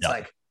mentality. And it's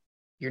like,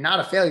 you're not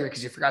a failure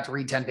because you forgot to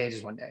read 10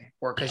 pages one day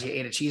or because you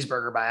ate a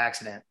cheeseburger by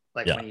accident,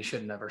 like when you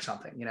shouldn't have or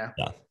something,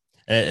 Yeah.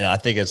 And I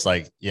think it's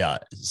like,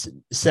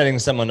 setting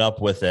someone up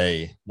with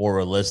a more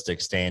realistic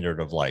standard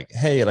of like,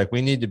 hey, like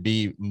we need to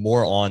be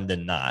more on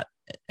than not.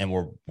 And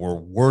we're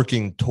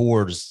working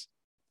towards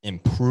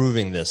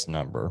improving this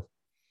number.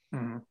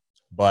 Mm-hmm.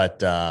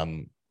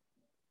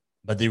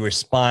 But the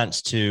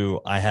response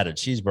to I had a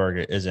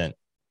cheeseburger isn't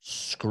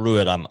screw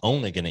it. I'm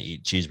only going to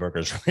eat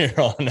cheeseburgers from here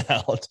on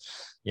out,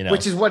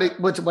 which is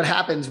what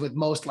happens with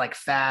most like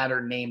fad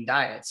or name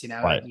diets,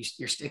 right.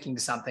 You're sticking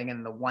to something.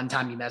 And the one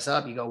time you mess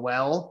up, you go,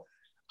 well,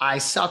 I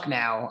suck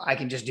now. I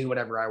can just do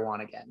whatever I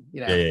want again.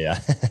 Yeah.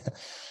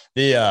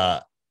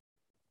 The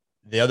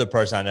other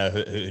person I know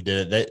who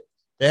did it,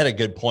 they had a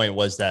good point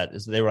was that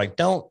they were like,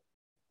 don't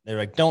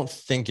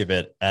think of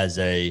it as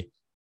a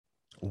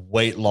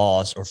weight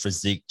loss or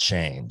physique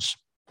change.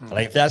 Mm-hmm.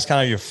 Like if that's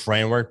kind of your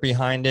framework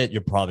behind it,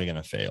 you're probably going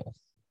to fail.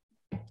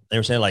 They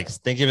were saying like,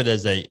 think of it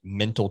as a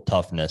mental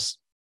toughness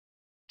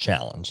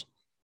challenge.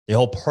 The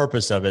whole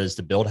purpose of it is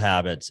to build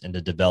habits and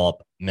to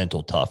develop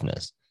mental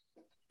toughness.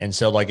 And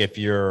so like, if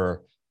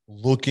you're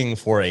looking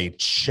for a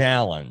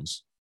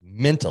challenge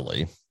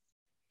mentally,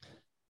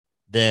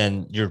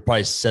 then you're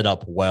probably set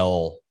up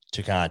well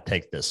to kind of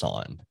take this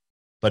on.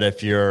 But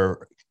if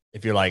you're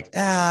like,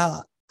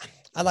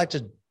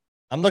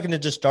 I'm looking to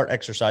just start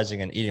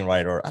exercising and eating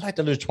right, or I'd like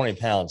to lose 20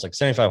 pounds, like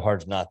 75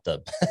 hard is not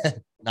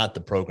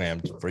the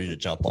program for you to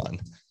jump on.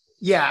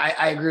 Yeah,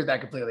 I agree with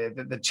that completely.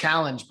 The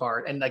challenge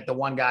part, and like the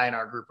one guy in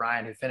our group,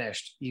 Ryan, who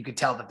finished, you could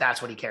tell that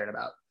that's what he cared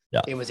about.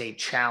 Yeah. It was a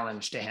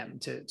challenge to him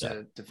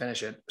to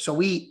finish it. So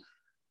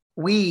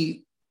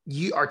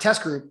our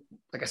test group,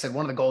 like I said,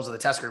 one of the goals of the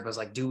test group was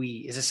like,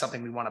 is this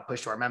something we want to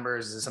push to our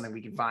members? Is this something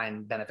we can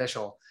find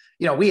beneficial?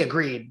 We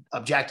agreed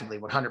objectively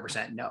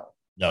 100% no.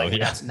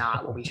 That's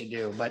not what we should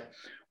do. But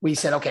we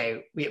said,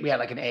 okay, we had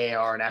like an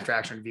AAR, an after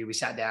action review. We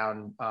sat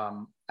down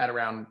at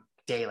around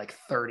day like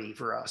 30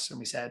 for us. And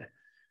we said,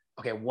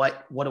 okay,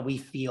 what do we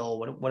feel?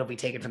 What have we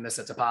taken from this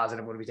that's a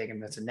positive? What have we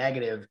taken that's a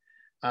negative?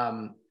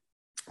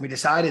 We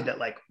decided that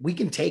like we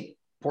can take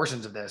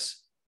portions of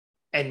this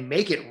and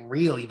make it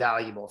really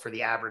valuable for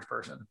the average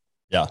person.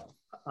 Yeah.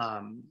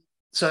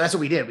 So that's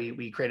what we did.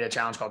 We created a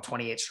challenge called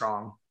 28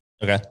 Strong.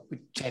 Okay. We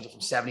changed it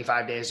from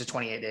 75 days to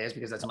 28 days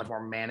because that's a much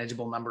more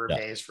manageable number of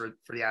days for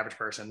the average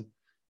person.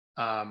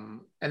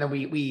 And then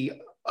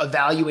we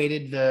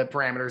evaluated the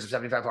parameters of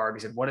 75 hard. We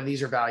said, what of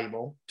these are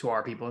valuable to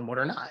our people and what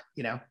are not,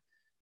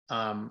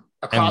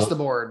 across the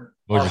board,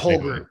 our whole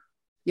group.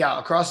 Yeah.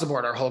 Across the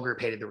board, our whole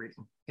group hated the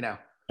reading,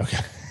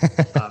 Okay.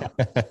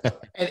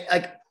 And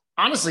like,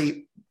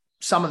 honestly,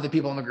 some of the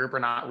people in the group are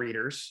not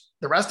readers.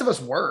 The rest of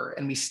us were,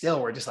 and we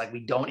still were just like,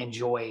 we're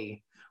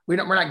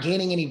not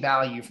gaining any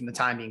value from the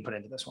time being put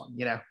into this one,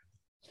 you know?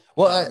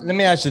 Well, let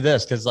me ask you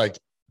this. Cause like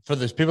for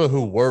those people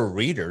who were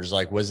readers,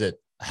 like, why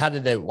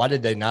did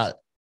they not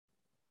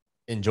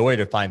enjoy it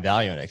or find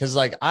value in it? Cause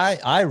like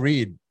I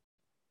read,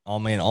 I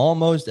mean,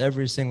 almost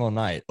every single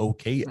night.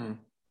 Okay. And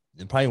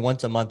probably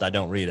once a month, I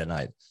don't read at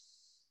night.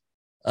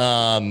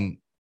 And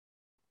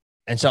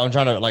so I'm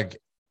trying to like,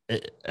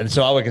 and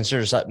so I would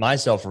consider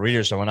myself a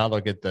reader. So when I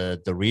look at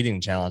the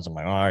reading challenge, I'm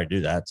like, oh, I already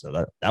do that.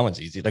 So that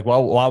one's easy. Like,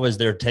 why was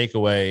their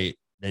takeaway?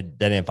 They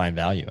didn't find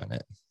value in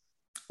it.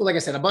 Well, like I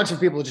said, a bunch of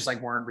people just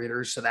like weren't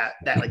readers. So that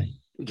like,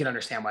 we can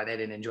understand why they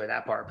didn't enjoy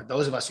that part. But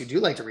those of us who do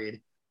like to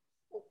read,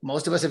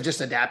 most of us have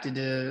just adapted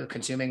to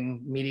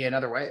consuming media in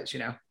other ways, you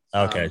know?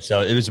 Okay.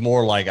 So it was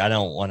more like, I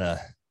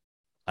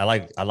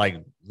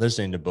like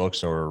listening to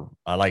books, or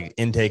I like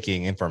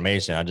intaking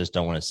information. I just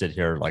don't want to sit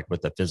here like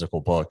with a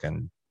physical book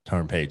and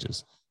turn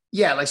pages.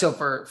 Yeah. Like, so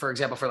for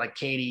example, for like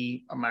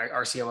Katie, my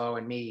RCOO,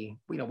 and me,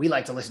 we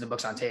like to listen to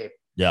books on tape.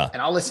 Yeah.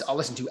 And I'll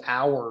listen to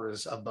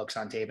hours of books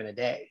on tape in a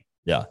day.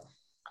 Yeah.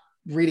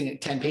 Reading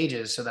 10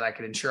 pages so that I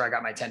could ensure I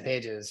got my 10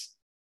 pages.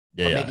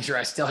 Yeah. Making sure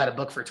I still had a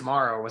book for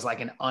tomorrow was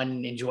like an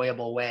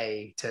unenjoyable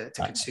way to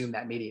consume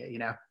that media, you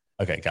know?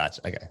 Okay.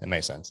 Gotcha. Okay. That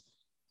makes sense.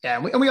 Yeah.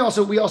 And we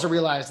also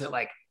realized that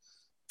like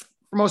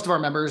for most of our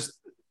members,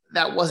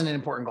 that wasn't an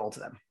important goal to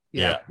them.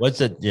 Yeah.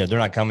 They're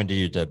not coming to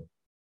you to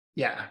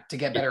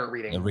get better at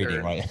reading.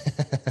 Right.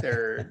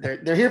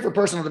 they're here for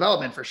personal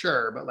development for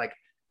sure, but like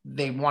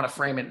they want to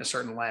frame it in a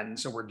certain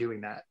lens. So we're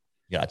doing that.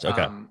 Gotcha.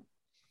 Okay.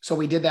 So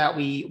we did that.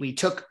 We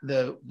took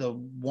the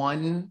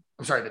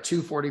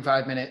 2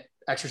 45-minute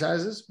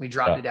exercises. We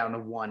dropped it down to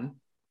 1.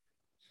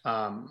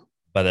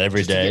 But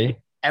every day?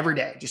 Every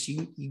day. Just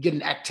you get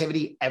an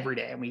activity every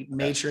day. And we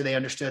made sure they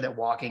understood that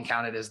walking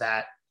counted as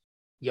that.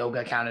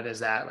 Yoga counted as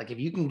that. Like if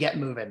you can get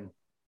moving,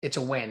 it's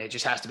a win. It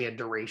just has to be a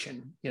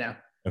duration, you know?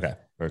 Okay.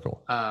 Very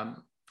cool.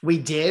 We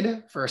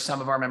did for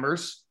some of our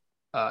members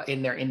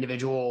in their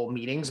individual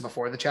meetings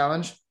before the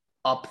challenge,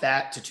 up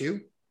that to 2.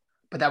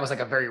 But that was like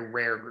a very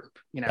rare group,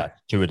 you know,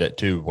 2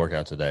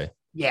 workouts a day.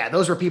 Yeah.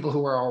 Those were people who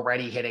were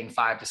already hitting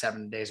 5 to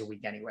 7 days a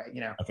week anyway, you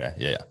know? Okay.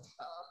 Yeah.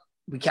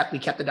 We kept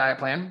the diet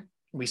plan.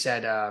 We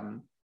said,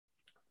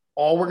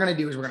 all we're going to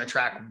do is we're going to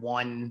track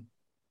one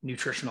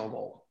nutritional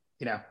goal,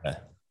 you know? Okay.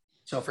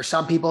 So for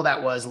some people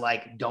that was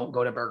like, don't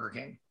go to Burger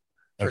King.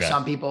 For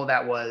some people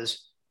that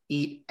was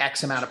eat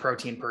X amount of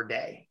protein per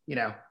day, you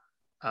know?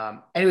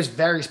 And it was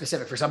very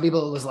specific. For some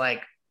people, it was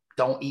like,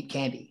 don't eat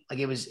candy. Like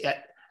it was,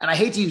 and I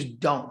hate to use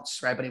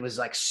don'ts, right? But it was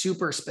like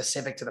super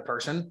specific to the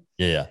person.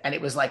 Yeah. And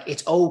it was like,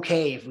 it's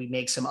okay if we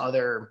make some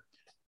other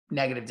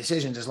negative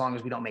decisions as long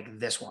as we don't make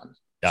this one.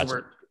 Gotcha. So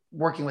we're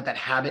working with that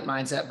habit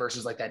mindset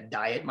versus like that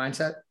diet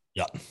mindset.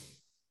 Yeah.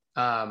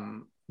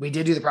 We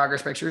did do the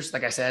progress pictures.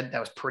 Like I said, that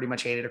was pretty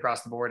much hated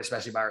across the board,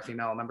 especially by our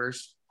female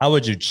members. How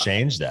would you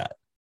change that?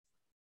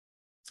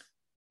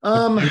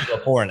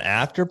 Before and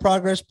after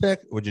progress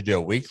pic? Would you do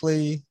a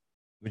weekly?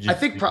 I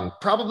think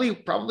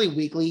probably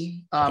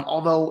weekly.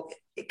 Although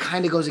it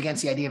kind of goes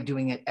against the idea of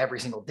doing it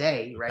every single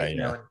day, right? Okay, you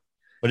know,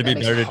 would it be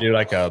better to do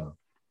like a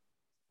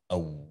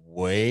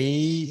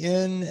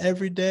weigh-in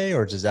every day,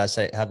 or does that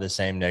have the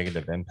same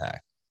negative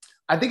impact?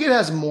 I think it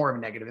has more of a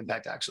negative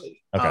impact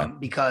actually,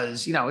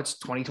 because you know it's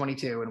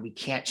 2022 and we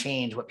can't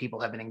change what people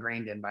have been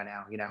ingrained in by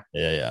now. You know.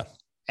 Yeah.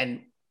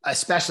 And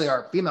especially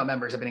our female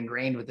members have been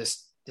ingrained with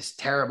this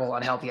terrible,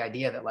 unhealthy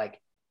idea that like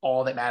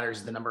all that matters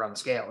is the number on the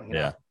scale. You know?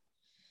 Yeah.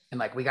 And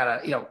like we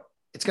gotta, you know,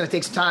 it's gonna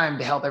take some time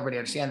to help everybody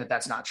understand that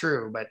that's not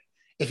true. But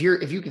if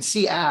you can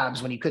see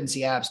abs when you couldn't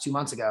see abs 2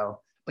 months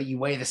ago, but you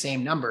weigh the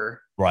same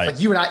number, right? Like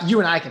you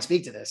and I can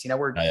speak to this. You know,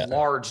 we're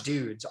large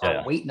dudes.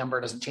 Our weight number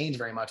doesn't change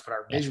very much, but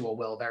our visual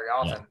will very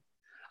often. Yeah.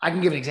 I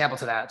can give an example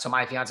to that. So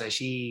my fiance,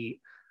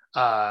 she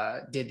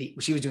was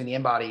doing the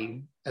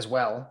InBody as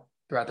well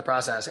throughout the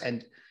process,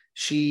 and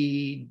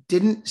she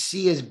didn't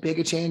see as big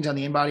a change on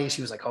the InBody as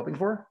she was like hoping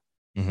for.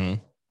 Mm-hmm.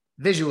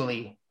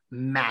 Visually,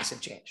 massive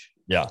change.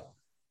 Yeah.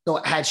 So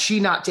had she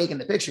not taken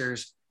the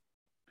pictures,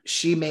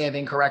 she may have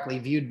incorrectly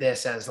viewed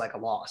this as like a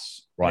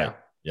loss. Right. You know?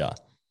 Yeah.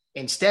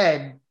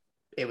 Instead,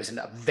 it was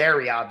a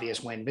very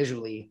obvious win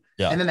visually.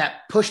 Yeah. And then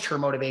that pushed her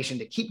motivation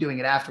to keep doing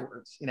it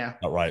afterwards, you know?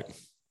 Right.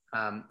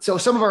 So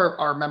some of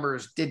our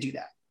members did do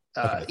that.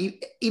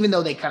 Even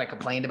though they kind of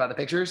complained about the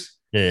pictures,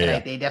 they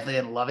definitely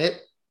didn't love it.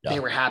 Yeah. They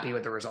were happy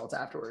with the results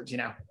afterwards, you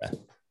know? Okay.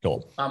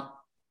 Cool.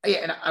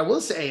 And I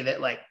will say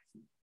that like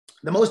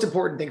the most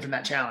important thing from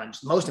that challenge,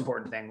 the most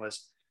important thing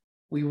was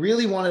we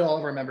really wanted all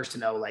of our members to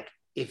know, like,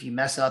 if you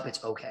mess up,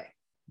 it's okay.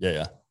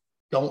 Yeah.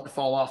 Don't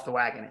fall off the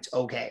wagon. It's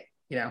okay.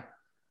 You know?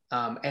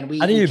 And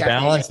how do you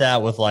balance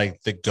that with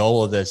like the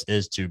goal of this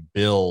is to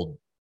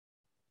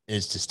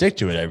stick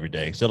to it every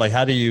day? So like,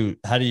 how do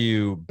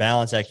you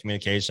balance that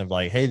communication of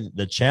like, hey,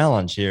 the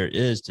challenge here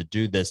is to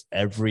do this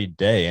every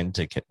day and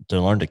to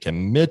learn to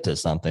commit to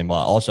something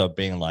while also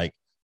being like,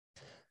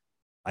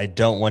 I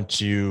don't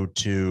want you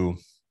to,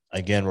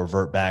 again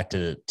revert back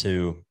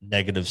to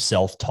negative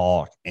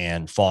self-talk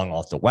and falling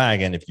off the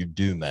wagon if you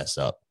do mess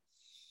up?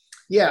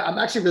 Yeah, I'm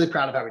actually really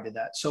proud of how we did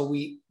that. So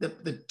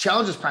the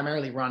challenge is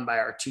primarily run by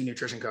our two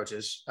nutrition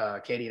coaches,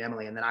 Katie and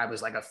Emily, and then I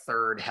was like a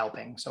third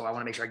helping. So I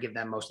want to make sure I give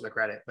them most of the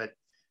credit. But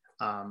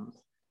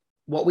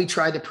what we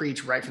tried to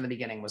preach right from the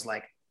beginning was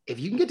like, if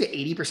you can get to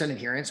 80%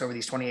 adherence over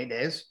these 28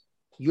 days,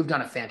 you've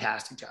done a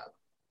fantastic job,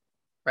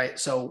 right?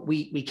 So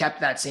we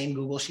kept that same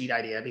Google Sheet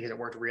idea because it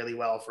worked really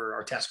well for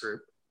our test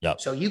group. Yeah.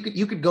 So you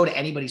could go to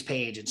anybody's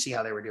page and see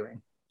how they were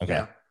doing. Okay. You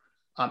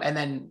know? And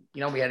then,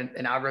 we had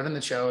an algorithm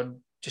that showed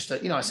just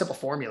a simple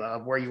formula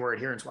of where you were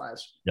adherence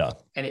wise. Yeah.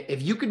 And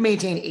if you could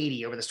maintain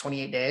 80 over this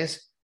 28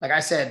 days, like I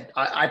said,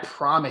 I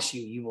promise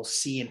you will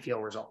see and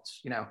feel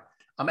results,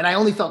 and I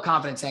only felt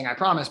confident saying I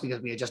promise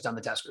because we had just done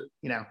the test group,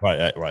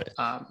 Right.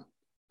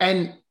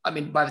 And I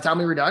mean, by the time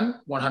we were done,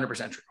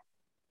 100% true.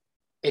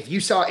 If you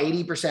saw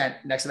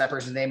 80% next to that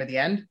person's name at the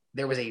end,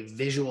 there was a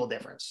visual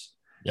difference.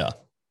 Yeah.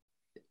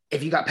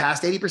 If you got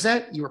past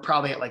 80%, you were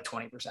probably at like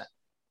 20%.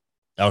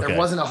 Okay. There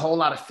wasn't a whole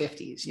lot of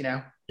 50s,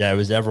 Yeah, it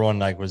was everyone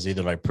was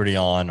either like pretty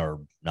on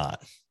or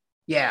not.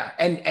 Yeah.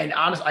 And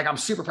honestly, like I'm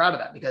super proud of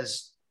that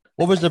because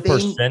what was the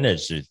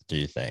percentage do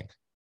you think?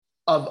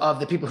 Of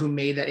the people who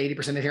made that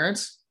 80%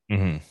 adherence?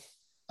 Mm-hmm.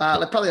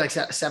 Probably like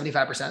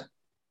 75%.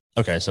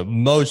 Okay. So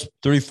most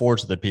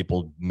 3/4 of the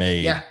people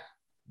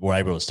were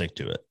able to stick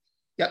to it.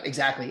 Yep,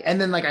 exactly.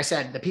 And then, like I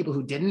said, the people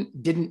who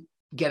didn't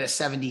get a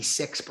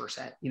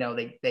 76%,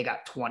 they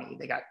got 20,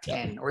 they got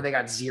 10, or they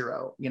got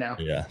 0,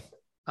 Yeah.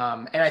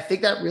 And I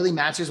think that really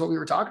matches what we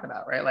were talking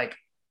about, right? Like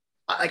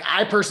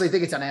I personally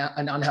think it's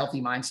an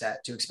unhealthy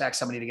mindset to expect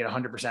somebody to get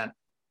 100%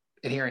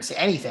 adherence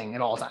to anything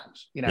at all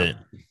times.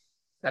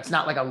 That's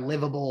not like a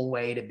livable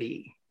way to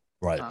be.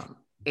 Right.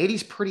 80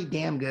 is pretty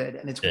damn good.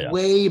 And it's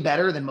way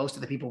better than most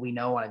of the people we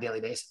know on a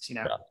daily basis,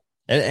 Yeah.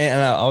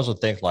 And I also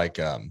think like,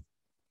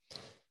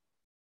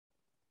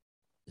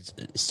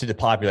 it's to the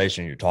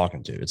population you're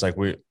talking to. It's like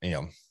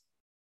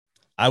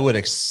I would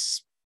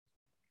expect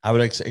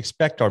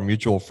our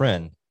mutual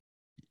friend,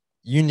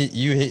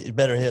 you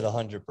better hit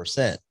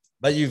 100%,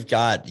 but you've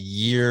got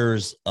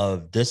years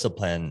of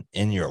discipline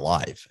in your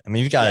life. I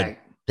mean, you've got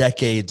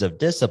decades of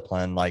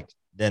discipline, like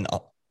then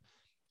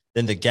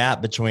the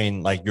gap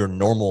between like your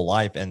normal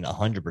life and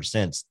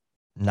 100% is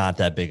not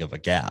that big of a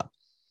gap.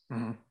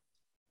 Mm-hmm.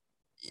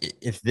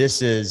 If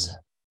this is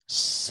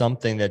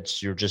something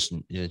that you're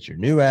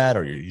new at,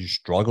 or you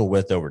struggle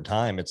with over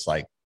time, it's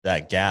like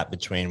that gap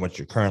between what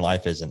your current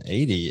life is and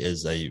 80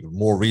 is a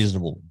more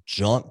reasonable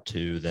jump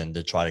than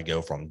to try to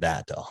go from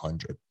that to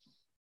 100.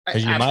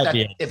 Because you might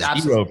be at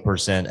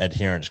 0%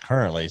 adherence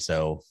currently.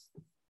 So,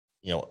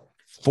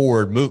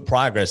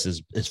 progress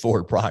is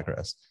forward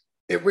progress.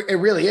 It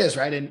really is,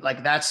 right? And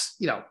like that's,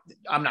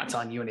 I'm not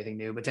telling you anything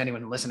new, but to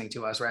anyone listening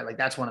to us, right? Like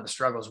that's one of the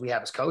struggles we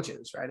have as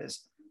coaches, right?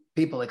 Is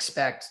people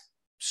expect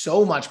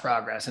so much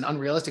progress, an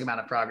unrealistic amount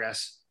of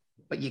progress,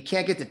 but you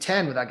can't get to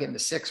 10 without getting to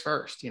 6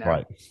 first,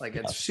 Right. Like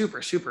it's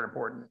super, super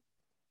important.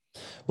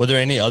 Were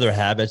there any other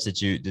habits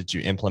that you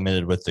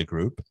implemented with the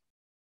group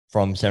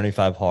from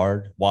 75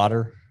 Hard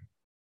Water?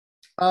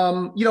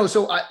 So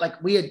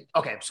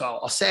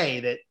I'll say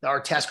that our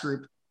test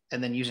group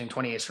and then using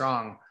 28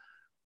 Strong,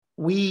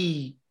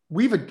 we've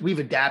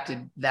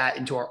adapted that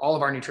into all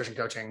of our nutrition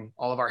coaching,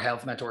 all of our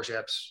health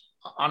mentorships,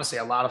 honestly,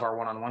 a lot of our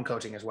one-on-one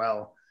coaching as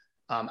well.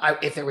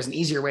 If there was an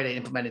easier way to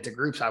implement it to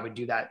groups, I would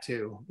do that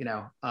too.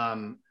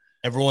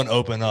 Everyone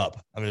open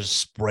up. I'm just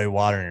spray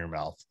water in your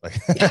mouth. Like,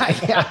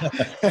 yeah.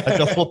 Like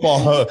the football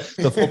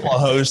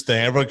hose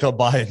thing. Everyone come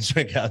by and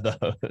drink out the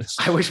hose.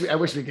 I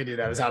wish we could do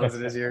that as hot as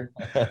it is here.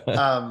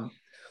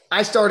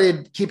 I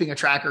started keeping a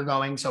tracker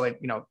going. So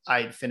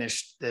I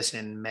finished this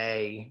in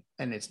May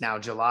and it's now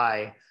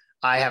July.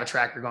 I have a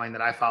tracker going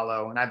that I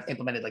follow and I've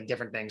implemented like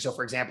different things. So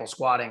for example,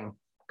 squatting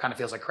kind of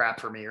feels like crap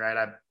for me,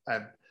 right?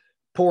 I've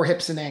poor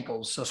hips and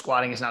ankles. So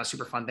squatting is not a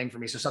super fun thing for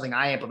me. So something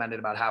I implemented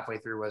about halfway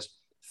through was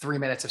 3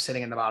 minutes of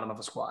sitting in the bottom of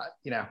a squat,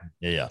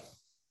 Yeah.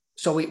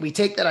 So we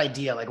take that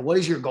idea, like, what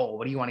is your goal?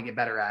 What do you want to get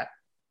better at?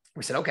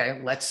 We said,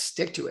 okay, let's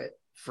stick to it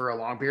for a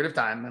long period of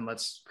time and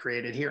let's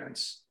create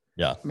adherence.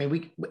 Yeah. I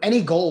mean,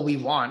 any goal we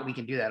want, we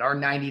can do that. Our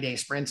 90-day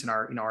sprints and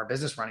our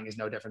business running is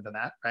no different than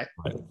that. Right.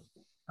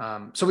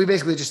 So we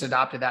basically just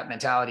adopted that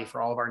mentality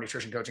for all of our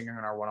nutrition coaching and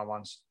our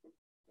one-on-ones.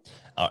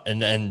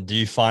 And do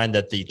you find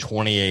that the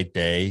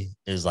 28-day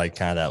is like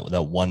kind of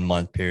that 1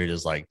 month period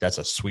is like, that's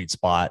a sweet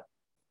spot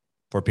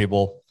for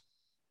people?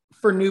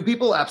 For new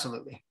people?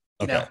 Absolutely.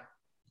 Okay.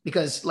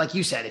 Because like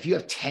you said, if you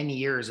have 10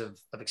 years of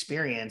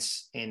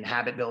experience in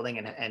habit building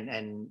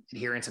and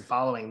adherence and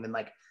following, then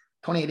like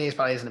 28 days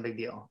probably isn't a big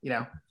deal,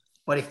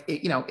 but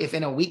if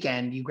in a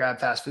weekend you grab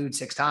fast food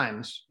 6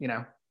 times,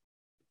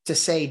 to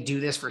say,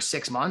 do this for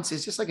 6 months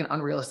is just like an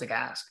unrealistic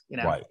ask,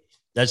 Right.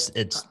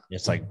 It's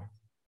like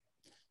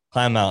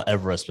climb Mount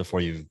Everest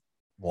before you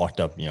walked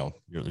up,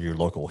 your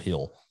local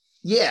hill.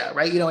 Yeah.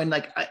 Right. And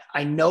like,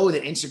 I know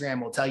that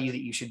Instagram will tell you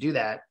that you should do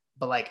that,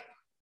 but like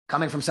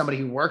coming from somebody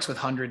who works with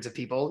hundreds of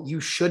people,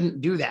 you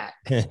shouldn't do that.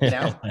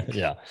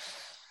 Yeah.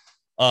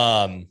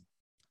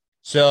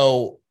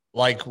 So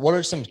like, what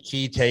are some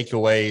key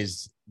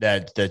takeaways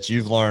that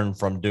you've learned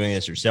from doing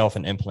this yourself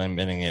and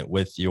implementing it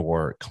with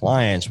your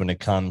clients when it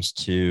comes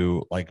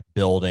to like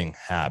building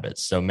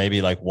habits? So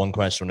maybe like one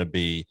question would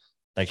be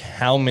like,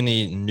 how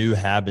many new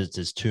habits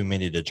is too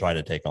many to try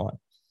to take on?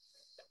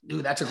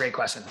 Dude, that's a great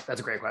question.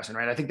 That's a great question,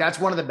 right? I think that's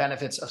one of the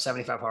benefits of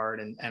 75 Hard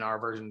and our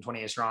version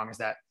 28 Strong is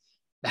that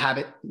the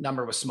habit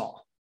number was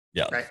small.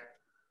 Yeah. Right.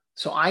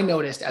 So I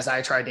noticed as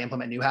I tried to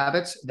implement new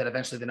habits that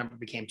eventually the number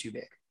became too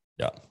big.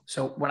 Yeah.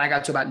 So when I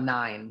got to about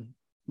 9,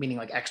 meaning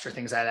like extra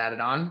things I'd added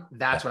on,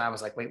 that's when I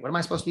was like, wait, what am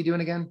I supposed to be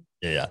doing again?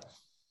 Yeah.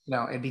 You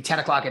know, it'd be 10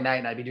 o'clock at night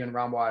and I'd be doing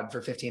Ramwad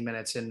for 15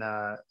 minutes in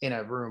a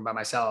room by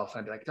myself.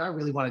 And I'd be like, do I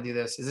really want to do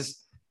this? Is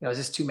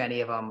this too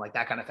many of them? Like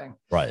that kind of thing.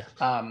 Right.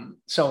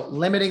 So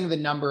limiting the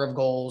number of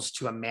goals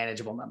to a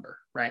manageable number,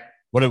 right?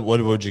 What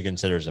would you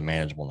consider as a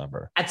manageable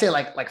number? I'd say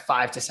like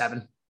 5 to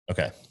 7.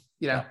 Okay.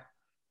 You know,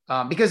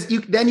 because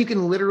you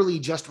can literally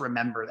just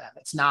remember them.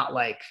 It's not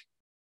like,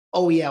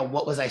 oh yeah,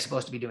 what was I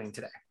supposed to be doing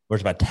today?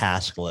 Where's my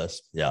task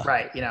list? Yeah.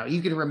 Right. You know,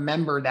 you can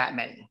remember that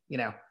many, you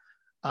know,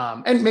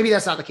 and maybe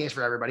that's not the case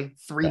for everybody.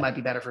 3 might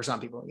be better for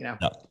some people, you know?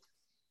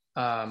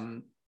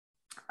 No.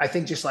 I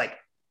think just like,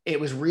 it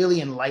was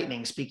really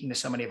enlightening speaking to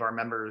so many of our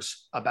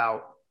members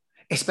about,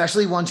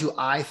 especially ones who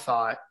I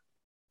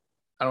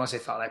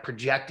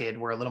projected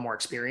were a little more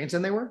experienced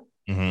than they were.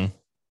 Mm-hmm.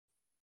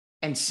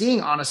 And seeing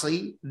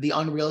honestly the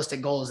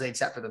unrealistic goals they'd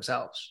set for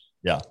themselves.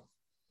 Yeah.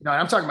 You know, and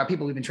I'm talking about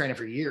people who've been training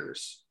for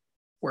years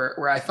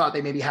where I thought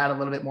they maybe had a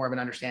little bit more of an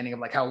understanding of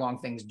like how long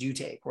things do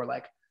take, or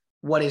like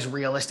what is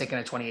realistic in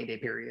a 28-day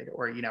period.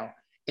 Or, you know,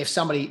 if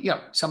somebody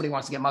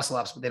wants to get muscle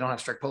ups, but they don't have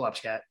strict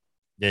pull-ups yet.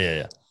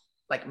 Yeah.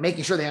 Like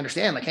making sure they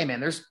understand like, hey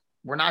man,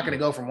 we're not going to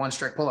go from one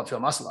strict pull-up to a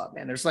muscle up,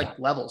 man. There's like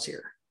levels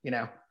here, you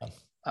know?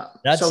 I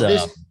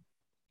was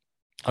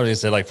gonna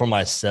say, like for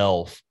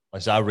myself,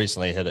 like so I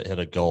recently hit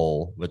a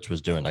goal, which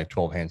was doing like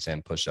 12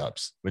 handstand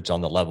push-ups, which on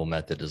the level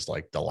method is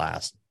like the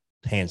last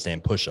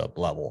handstand push-up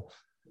level.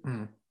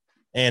 Mm.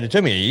 And it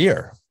took me a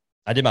year.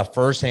 I did my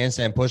first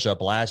handstand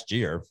push-up last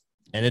year,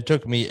 and it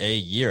took me a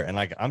year. And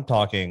like, I'm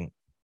talking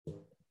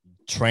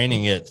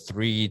training it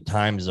 3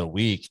 times a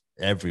week,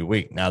 every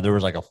week. Now there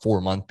was like a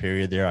 4-month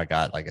period there. I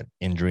got like an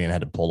injury and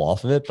had to pull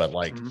off of it, but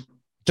like it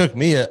took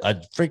me a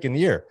freaking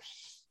year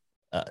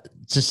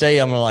to say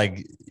I'm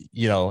like,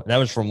 you know, that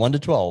was from 1 to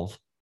 12.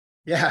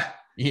 Yeah.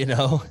 You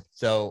know,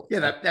 so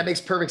yeah, that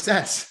makes perfect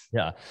sense.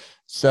 Yeah.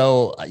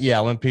 So yeah,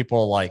 when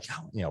people like,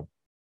 you know,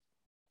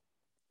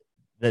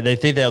 they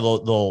think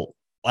they'll,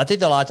 I think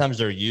that a lot of times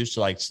they're used to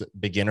like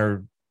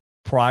beginner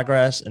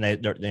progress, and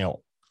they're, you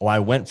know, I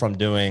went from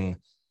doing,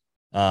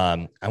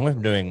 wasn't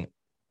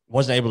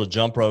able to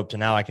jump rope to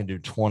now I can do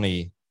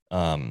 20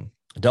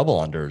 double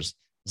unders.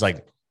 It's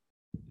like,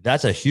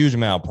 that's a huge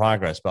amount of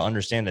progress, but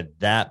understand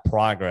that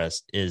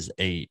progress is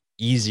a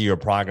easier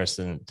progress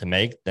to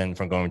make than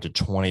from going to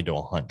 20 to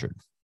 100.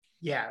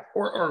 Yeah.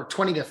 Or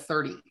 20 to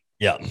 30.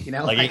 Yeah. You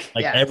know,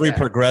 every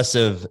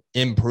progressive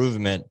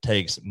improvement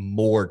takes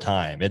more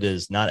time. It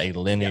is not a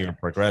linear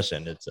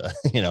progression. It's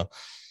you know,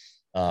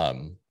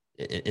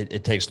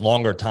 it takes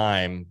longer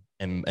time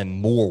and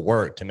more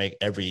work to make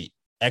every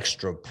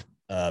extra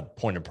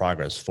point of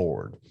progress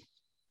forward.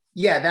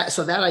 Yeah.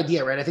 That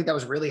idea, right? I think that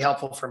was really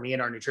helpful for me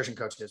and our nutrition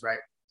coaches, right?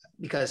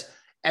 Because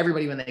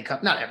everybody, when they come,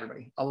 not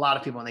everybody, a lot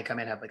of people when they come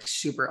in have like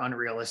super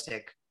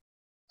unrealistic,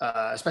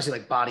 especially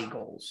like body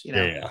goals, you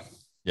know?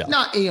 Yeah.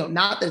 Not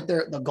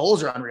that the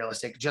goals are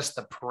unrealistic, just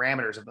the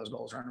parameters of those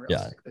goals are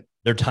unrealistic. Yeah.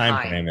 Their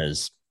time frame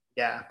is.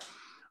 Yeah.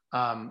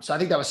 So I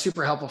think that was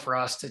super helpful for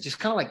us to just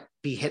kind of like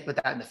be hit with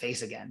that in the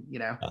face again, you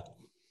know?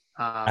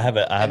 I have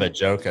a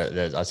joke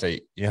that I say,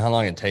 you know how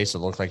long it takes to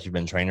look like you've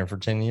been training for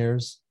 10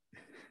 years?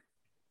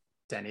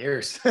 10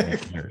 years. 10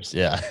 years.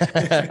 Yeah.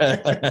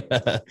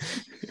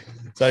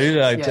 So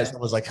usually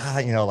someone's like,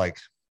 you know, like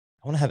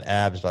I want to have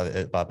abs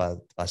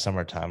by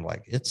summertime.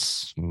 Like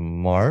it's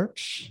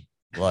March.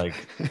 Like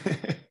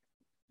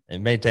it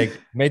may take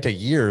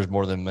years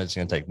more than it's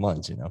going to take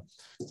months, you know?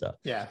 So,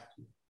 yeah.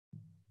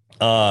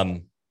 All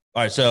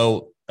right.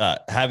 So,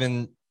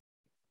 having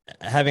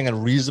a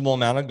reasonable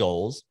amount of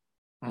goals,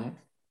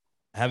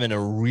 having a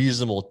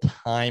reasonable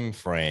time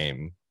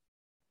frame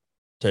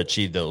to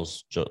achieve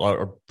those,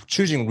 or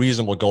choosing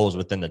reasonable goals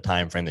within the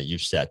time frame that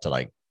you've set to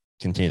like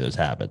continue those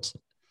habits.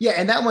 Yeah.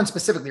 And that one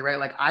specifically, right?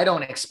 Like I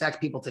don't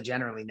expect people to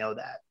generally know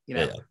that, you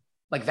know,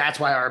 like that's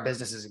why our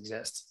businesses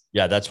exist.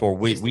 Yeah. That's where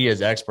we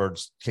as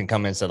experts can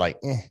come in and say like,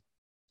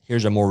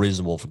 here's a more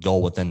reasonable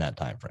goal within that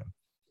time frame.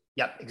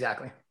 Yep,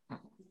 exactly.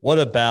 What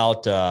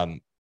about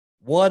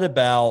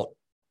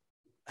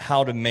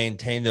how to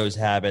maintain those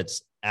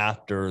habits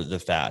after the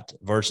fact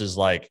versus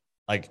like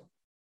I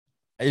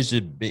used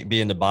to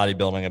be into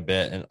bodybuilding a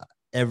bit, and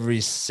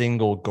every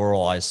single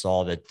girl I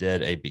saw that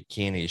did a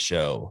bikini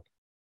show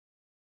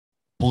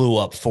blew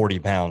up 40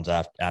 pounds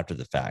after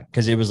the fact.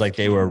 Cause it was like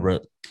they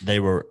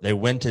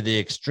went to the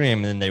extreme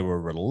and then they were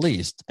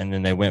released. And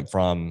then they went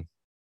from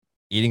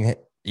eating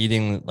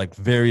like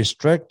very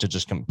strict to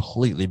just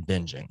completely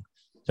binging.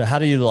 So how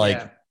do you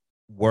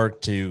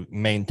work to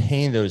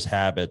maintain those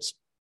habits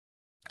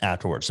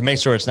afterwards? So make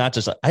sure it's not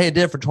just like, hey, I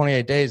did it for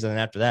 28 days. And then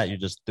after that, you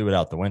just threw it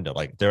out the window.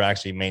 Like they're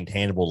actually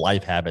maintainable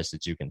life habits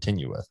that you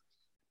continue with.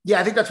 Yeah,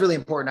 I think that's really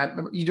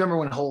important. You remember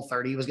when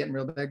Whole30 was getting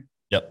real big?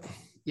 Yep.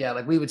 Yeah,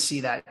 like we would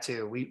see that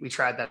too. We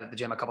tried that at the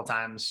gym a couple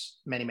times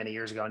many, many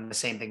years ago, and the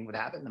same thing would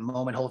happen. The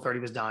moment Whole30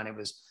 was done, it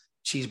was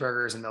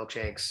cheeseburgers and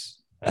milkshakes,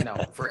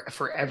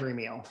 for every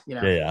meal,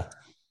 Yeah.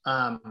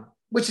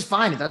 Which is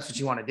fine if that's what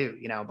you want to do,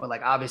 but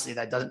like, obviously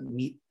that doesn't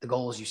meet the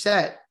goals you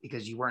set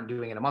because you weren't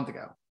doing it a month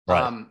ago.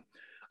 Right.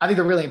 I think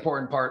the really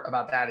important part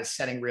about that is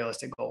setting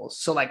realistic goals.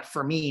 So like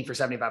for me, for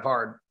 75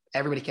 Hard,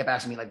 everybody kept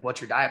asking me like,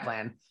 what's your diet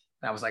plan?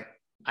 And I was like,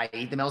 I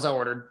eat the meals I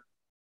ordered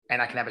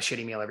and I can have a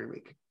shitty meal every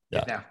week.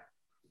 Yeah. Now,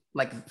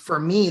 like for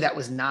me, that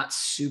was not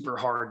super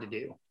hard to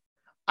do.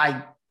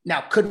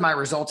 Now, could my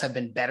results have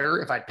been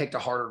better if I'd picked a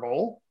harder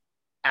goal?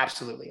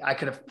 Absolutely. I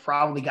could have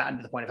probably gotten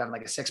to the point of having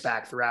like a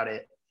 6-pack throughout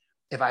it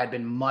if I had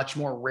been much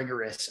more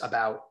rigorous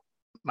about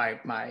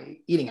my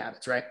eating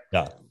habits. Right.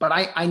 Yeah. But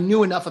I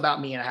knew enough about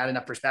me and I had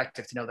enough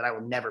perspective to know that I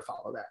would never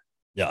follow that.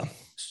 Yeah.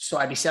 So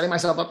I'd be setting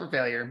myself up for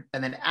failure.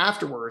 And then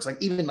afterwards,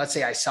 like even let's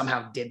say I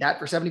somehow did that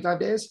for 75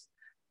 days,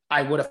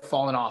 I would have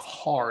fallen off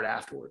hard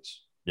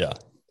afterwards. Yeah.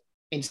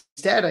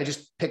 Instead, I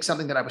just picked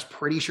something that I was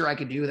pretty sure I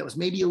could do that was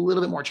maybe a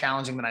little bit more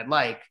challenging than I'd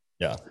like.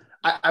 Yeah.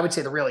 I would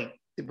say the really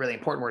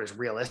important word is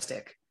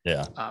realistic.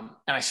 Yeah. And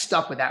I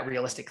stuck with that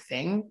realistic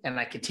thing and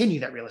I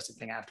continue that realistic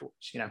thing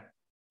afterwards,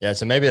 Yeah.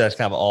 So maybe that's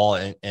kind of all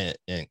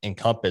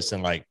encompassed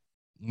in like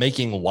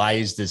making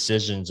wise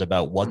decisions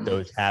about what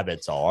those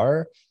habits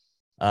are.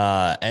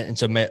 And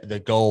so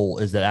the goal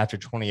is that after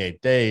 28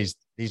 days,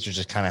 these are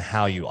just kind of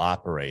how you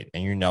operate.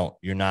 And you're now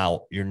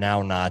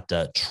not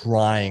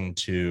trying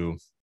to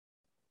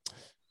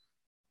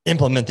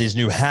implement these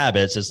new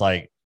habits. It's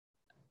like,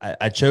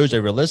 I chose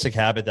a realistic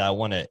habit that I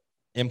want to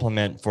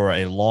implement for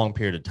a long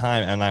period of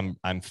time. And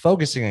I'm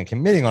focusing and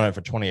committing on it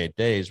for 28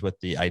 days with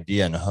the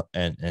idea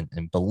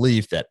and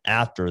belief that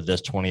after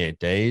this 28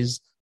 days,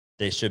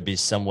 they should be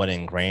somewhat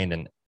ingrained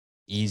and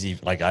easy.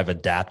 Like I've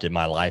adapted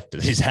my life to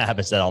these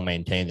habits that I'll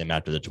maintain them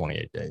after the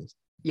 28 days.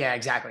 Yeah,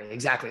 exactly.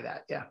 Exactly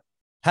that. Yeah.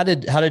 How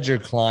did your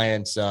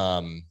clients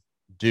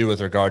do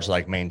with regards to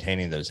like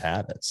maintaining those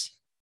habits?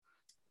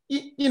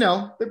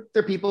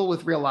 They're people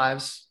with real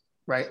lives,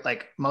 right?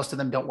 Like most of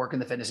them don't work in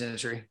the fitness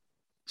industry.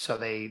 So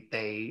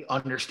they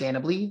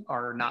understandably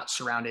are not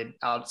surrounded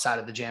outside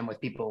of the gym with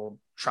people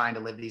trying to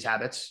live these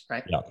habits.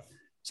 Right. Yeah.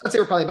 So I'd say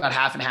we're probably about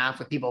half and half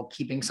with people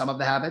keeping some of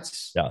the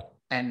habits. Yeah.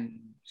 And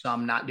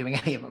some not doing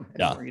any of them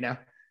anymore,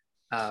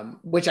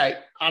 which I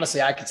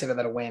consider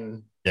that a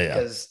win. Yeah.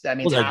 Because that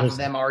means half of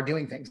them are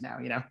doing things now,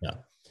 Yeah.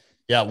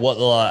 Yeah.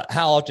 Well,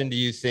 how often do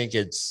you think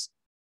it's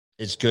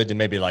good to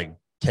maybe like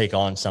take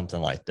on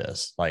something like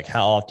this? Like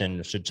how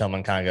often should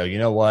someone kind of go, you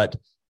know what,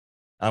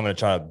 I'm going to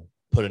try to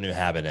put a new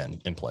habit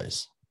in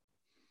place?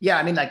 Yeah.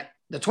 I mean, like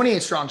the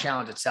 28 strong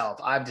challenge itself,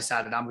 I've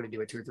decided I'm going to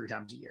do it 2 or 3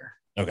 times a year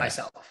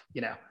myself,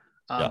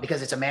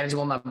 because it's a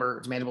manageable number,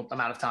 it's a manageable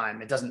amount of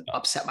time. It doesn't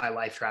upset my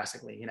life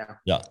drastically,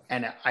 Yeah.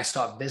 And I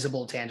saw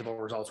visible, tangible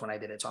results when I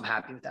did it. So I'm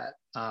happy with that.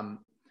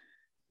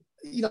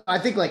 I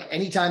think like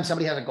anytime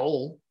somebody has a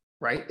goal,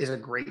 right, is a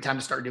great time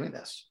to start doing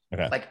this.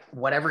 Okay. Like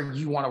whatever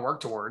you want to work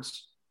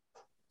towards,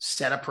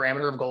 set a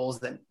parameter of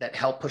goals that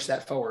help push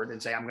that forward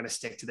and say, I'm going to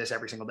stick to this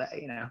every single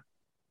day,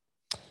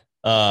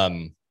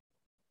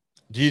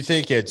 Do you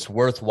think it's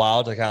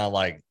worthwhile to kind of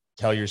like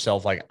tell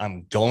yourself, like,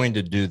 I'm going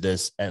to do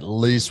this at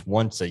least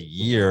once a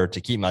year to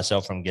keep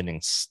myself from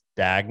getting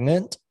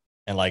stagnant?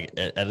 And like,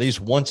 at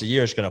least once a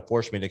year, it's going to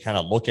force me to kind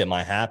of look at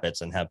my habits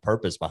and have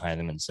purpose behind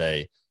them and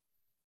say,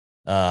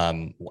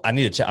 I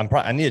need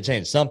to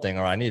change something,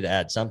 or I need to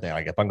add something.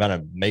 Like if I'm going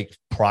to make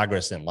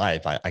progress in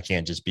life, I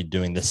can't just be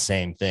doing the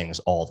same things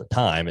all the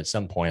time. At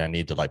some point I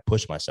need to like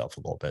push myself a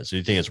little bit. So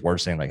you think it's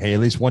worth saying like, hey,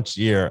 at least once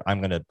a year, I'm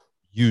going to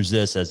use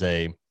this as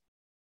a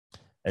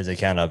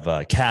kind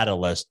of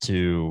catalyst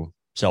to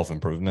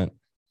self-improvement?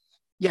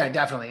 Yeah,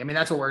 definitely. I mean,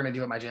 that's what we're going to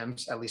do at my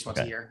gyms at least once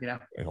a year,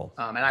 Very cool.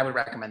 And I would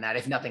recommend that.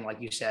 If nothing,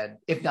 like you said,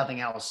 if nothing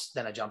else,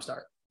 then a jump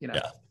start, Yeah.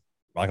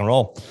 Rock and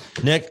roll.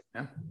 Nick,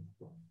 yeah.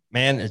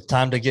 Man, it's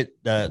time to get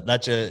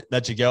let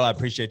you go. I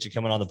appreciate you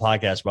coming on the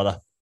podcast, brother.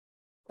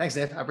 Thanks,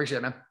 Dave. I appreciate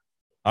it, man.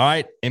 All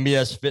right.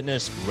 NBS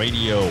Fitness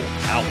Radio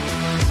out.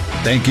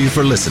 Thank you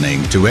for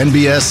listening to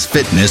NBS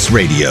Fitness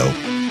Radio.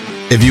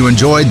 If you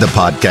enjoyed the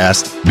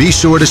podcast, be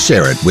sure to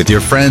share it with your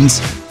friends,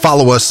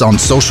 follow us on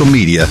social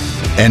media,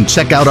 and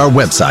check out our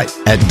website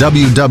at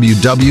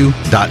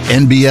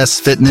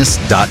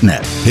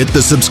www.nbsfitness.net. Hit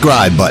the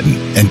subscribe button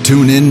and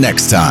tune in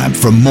next time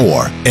for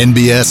more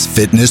NBS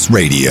Fitness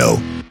Radio.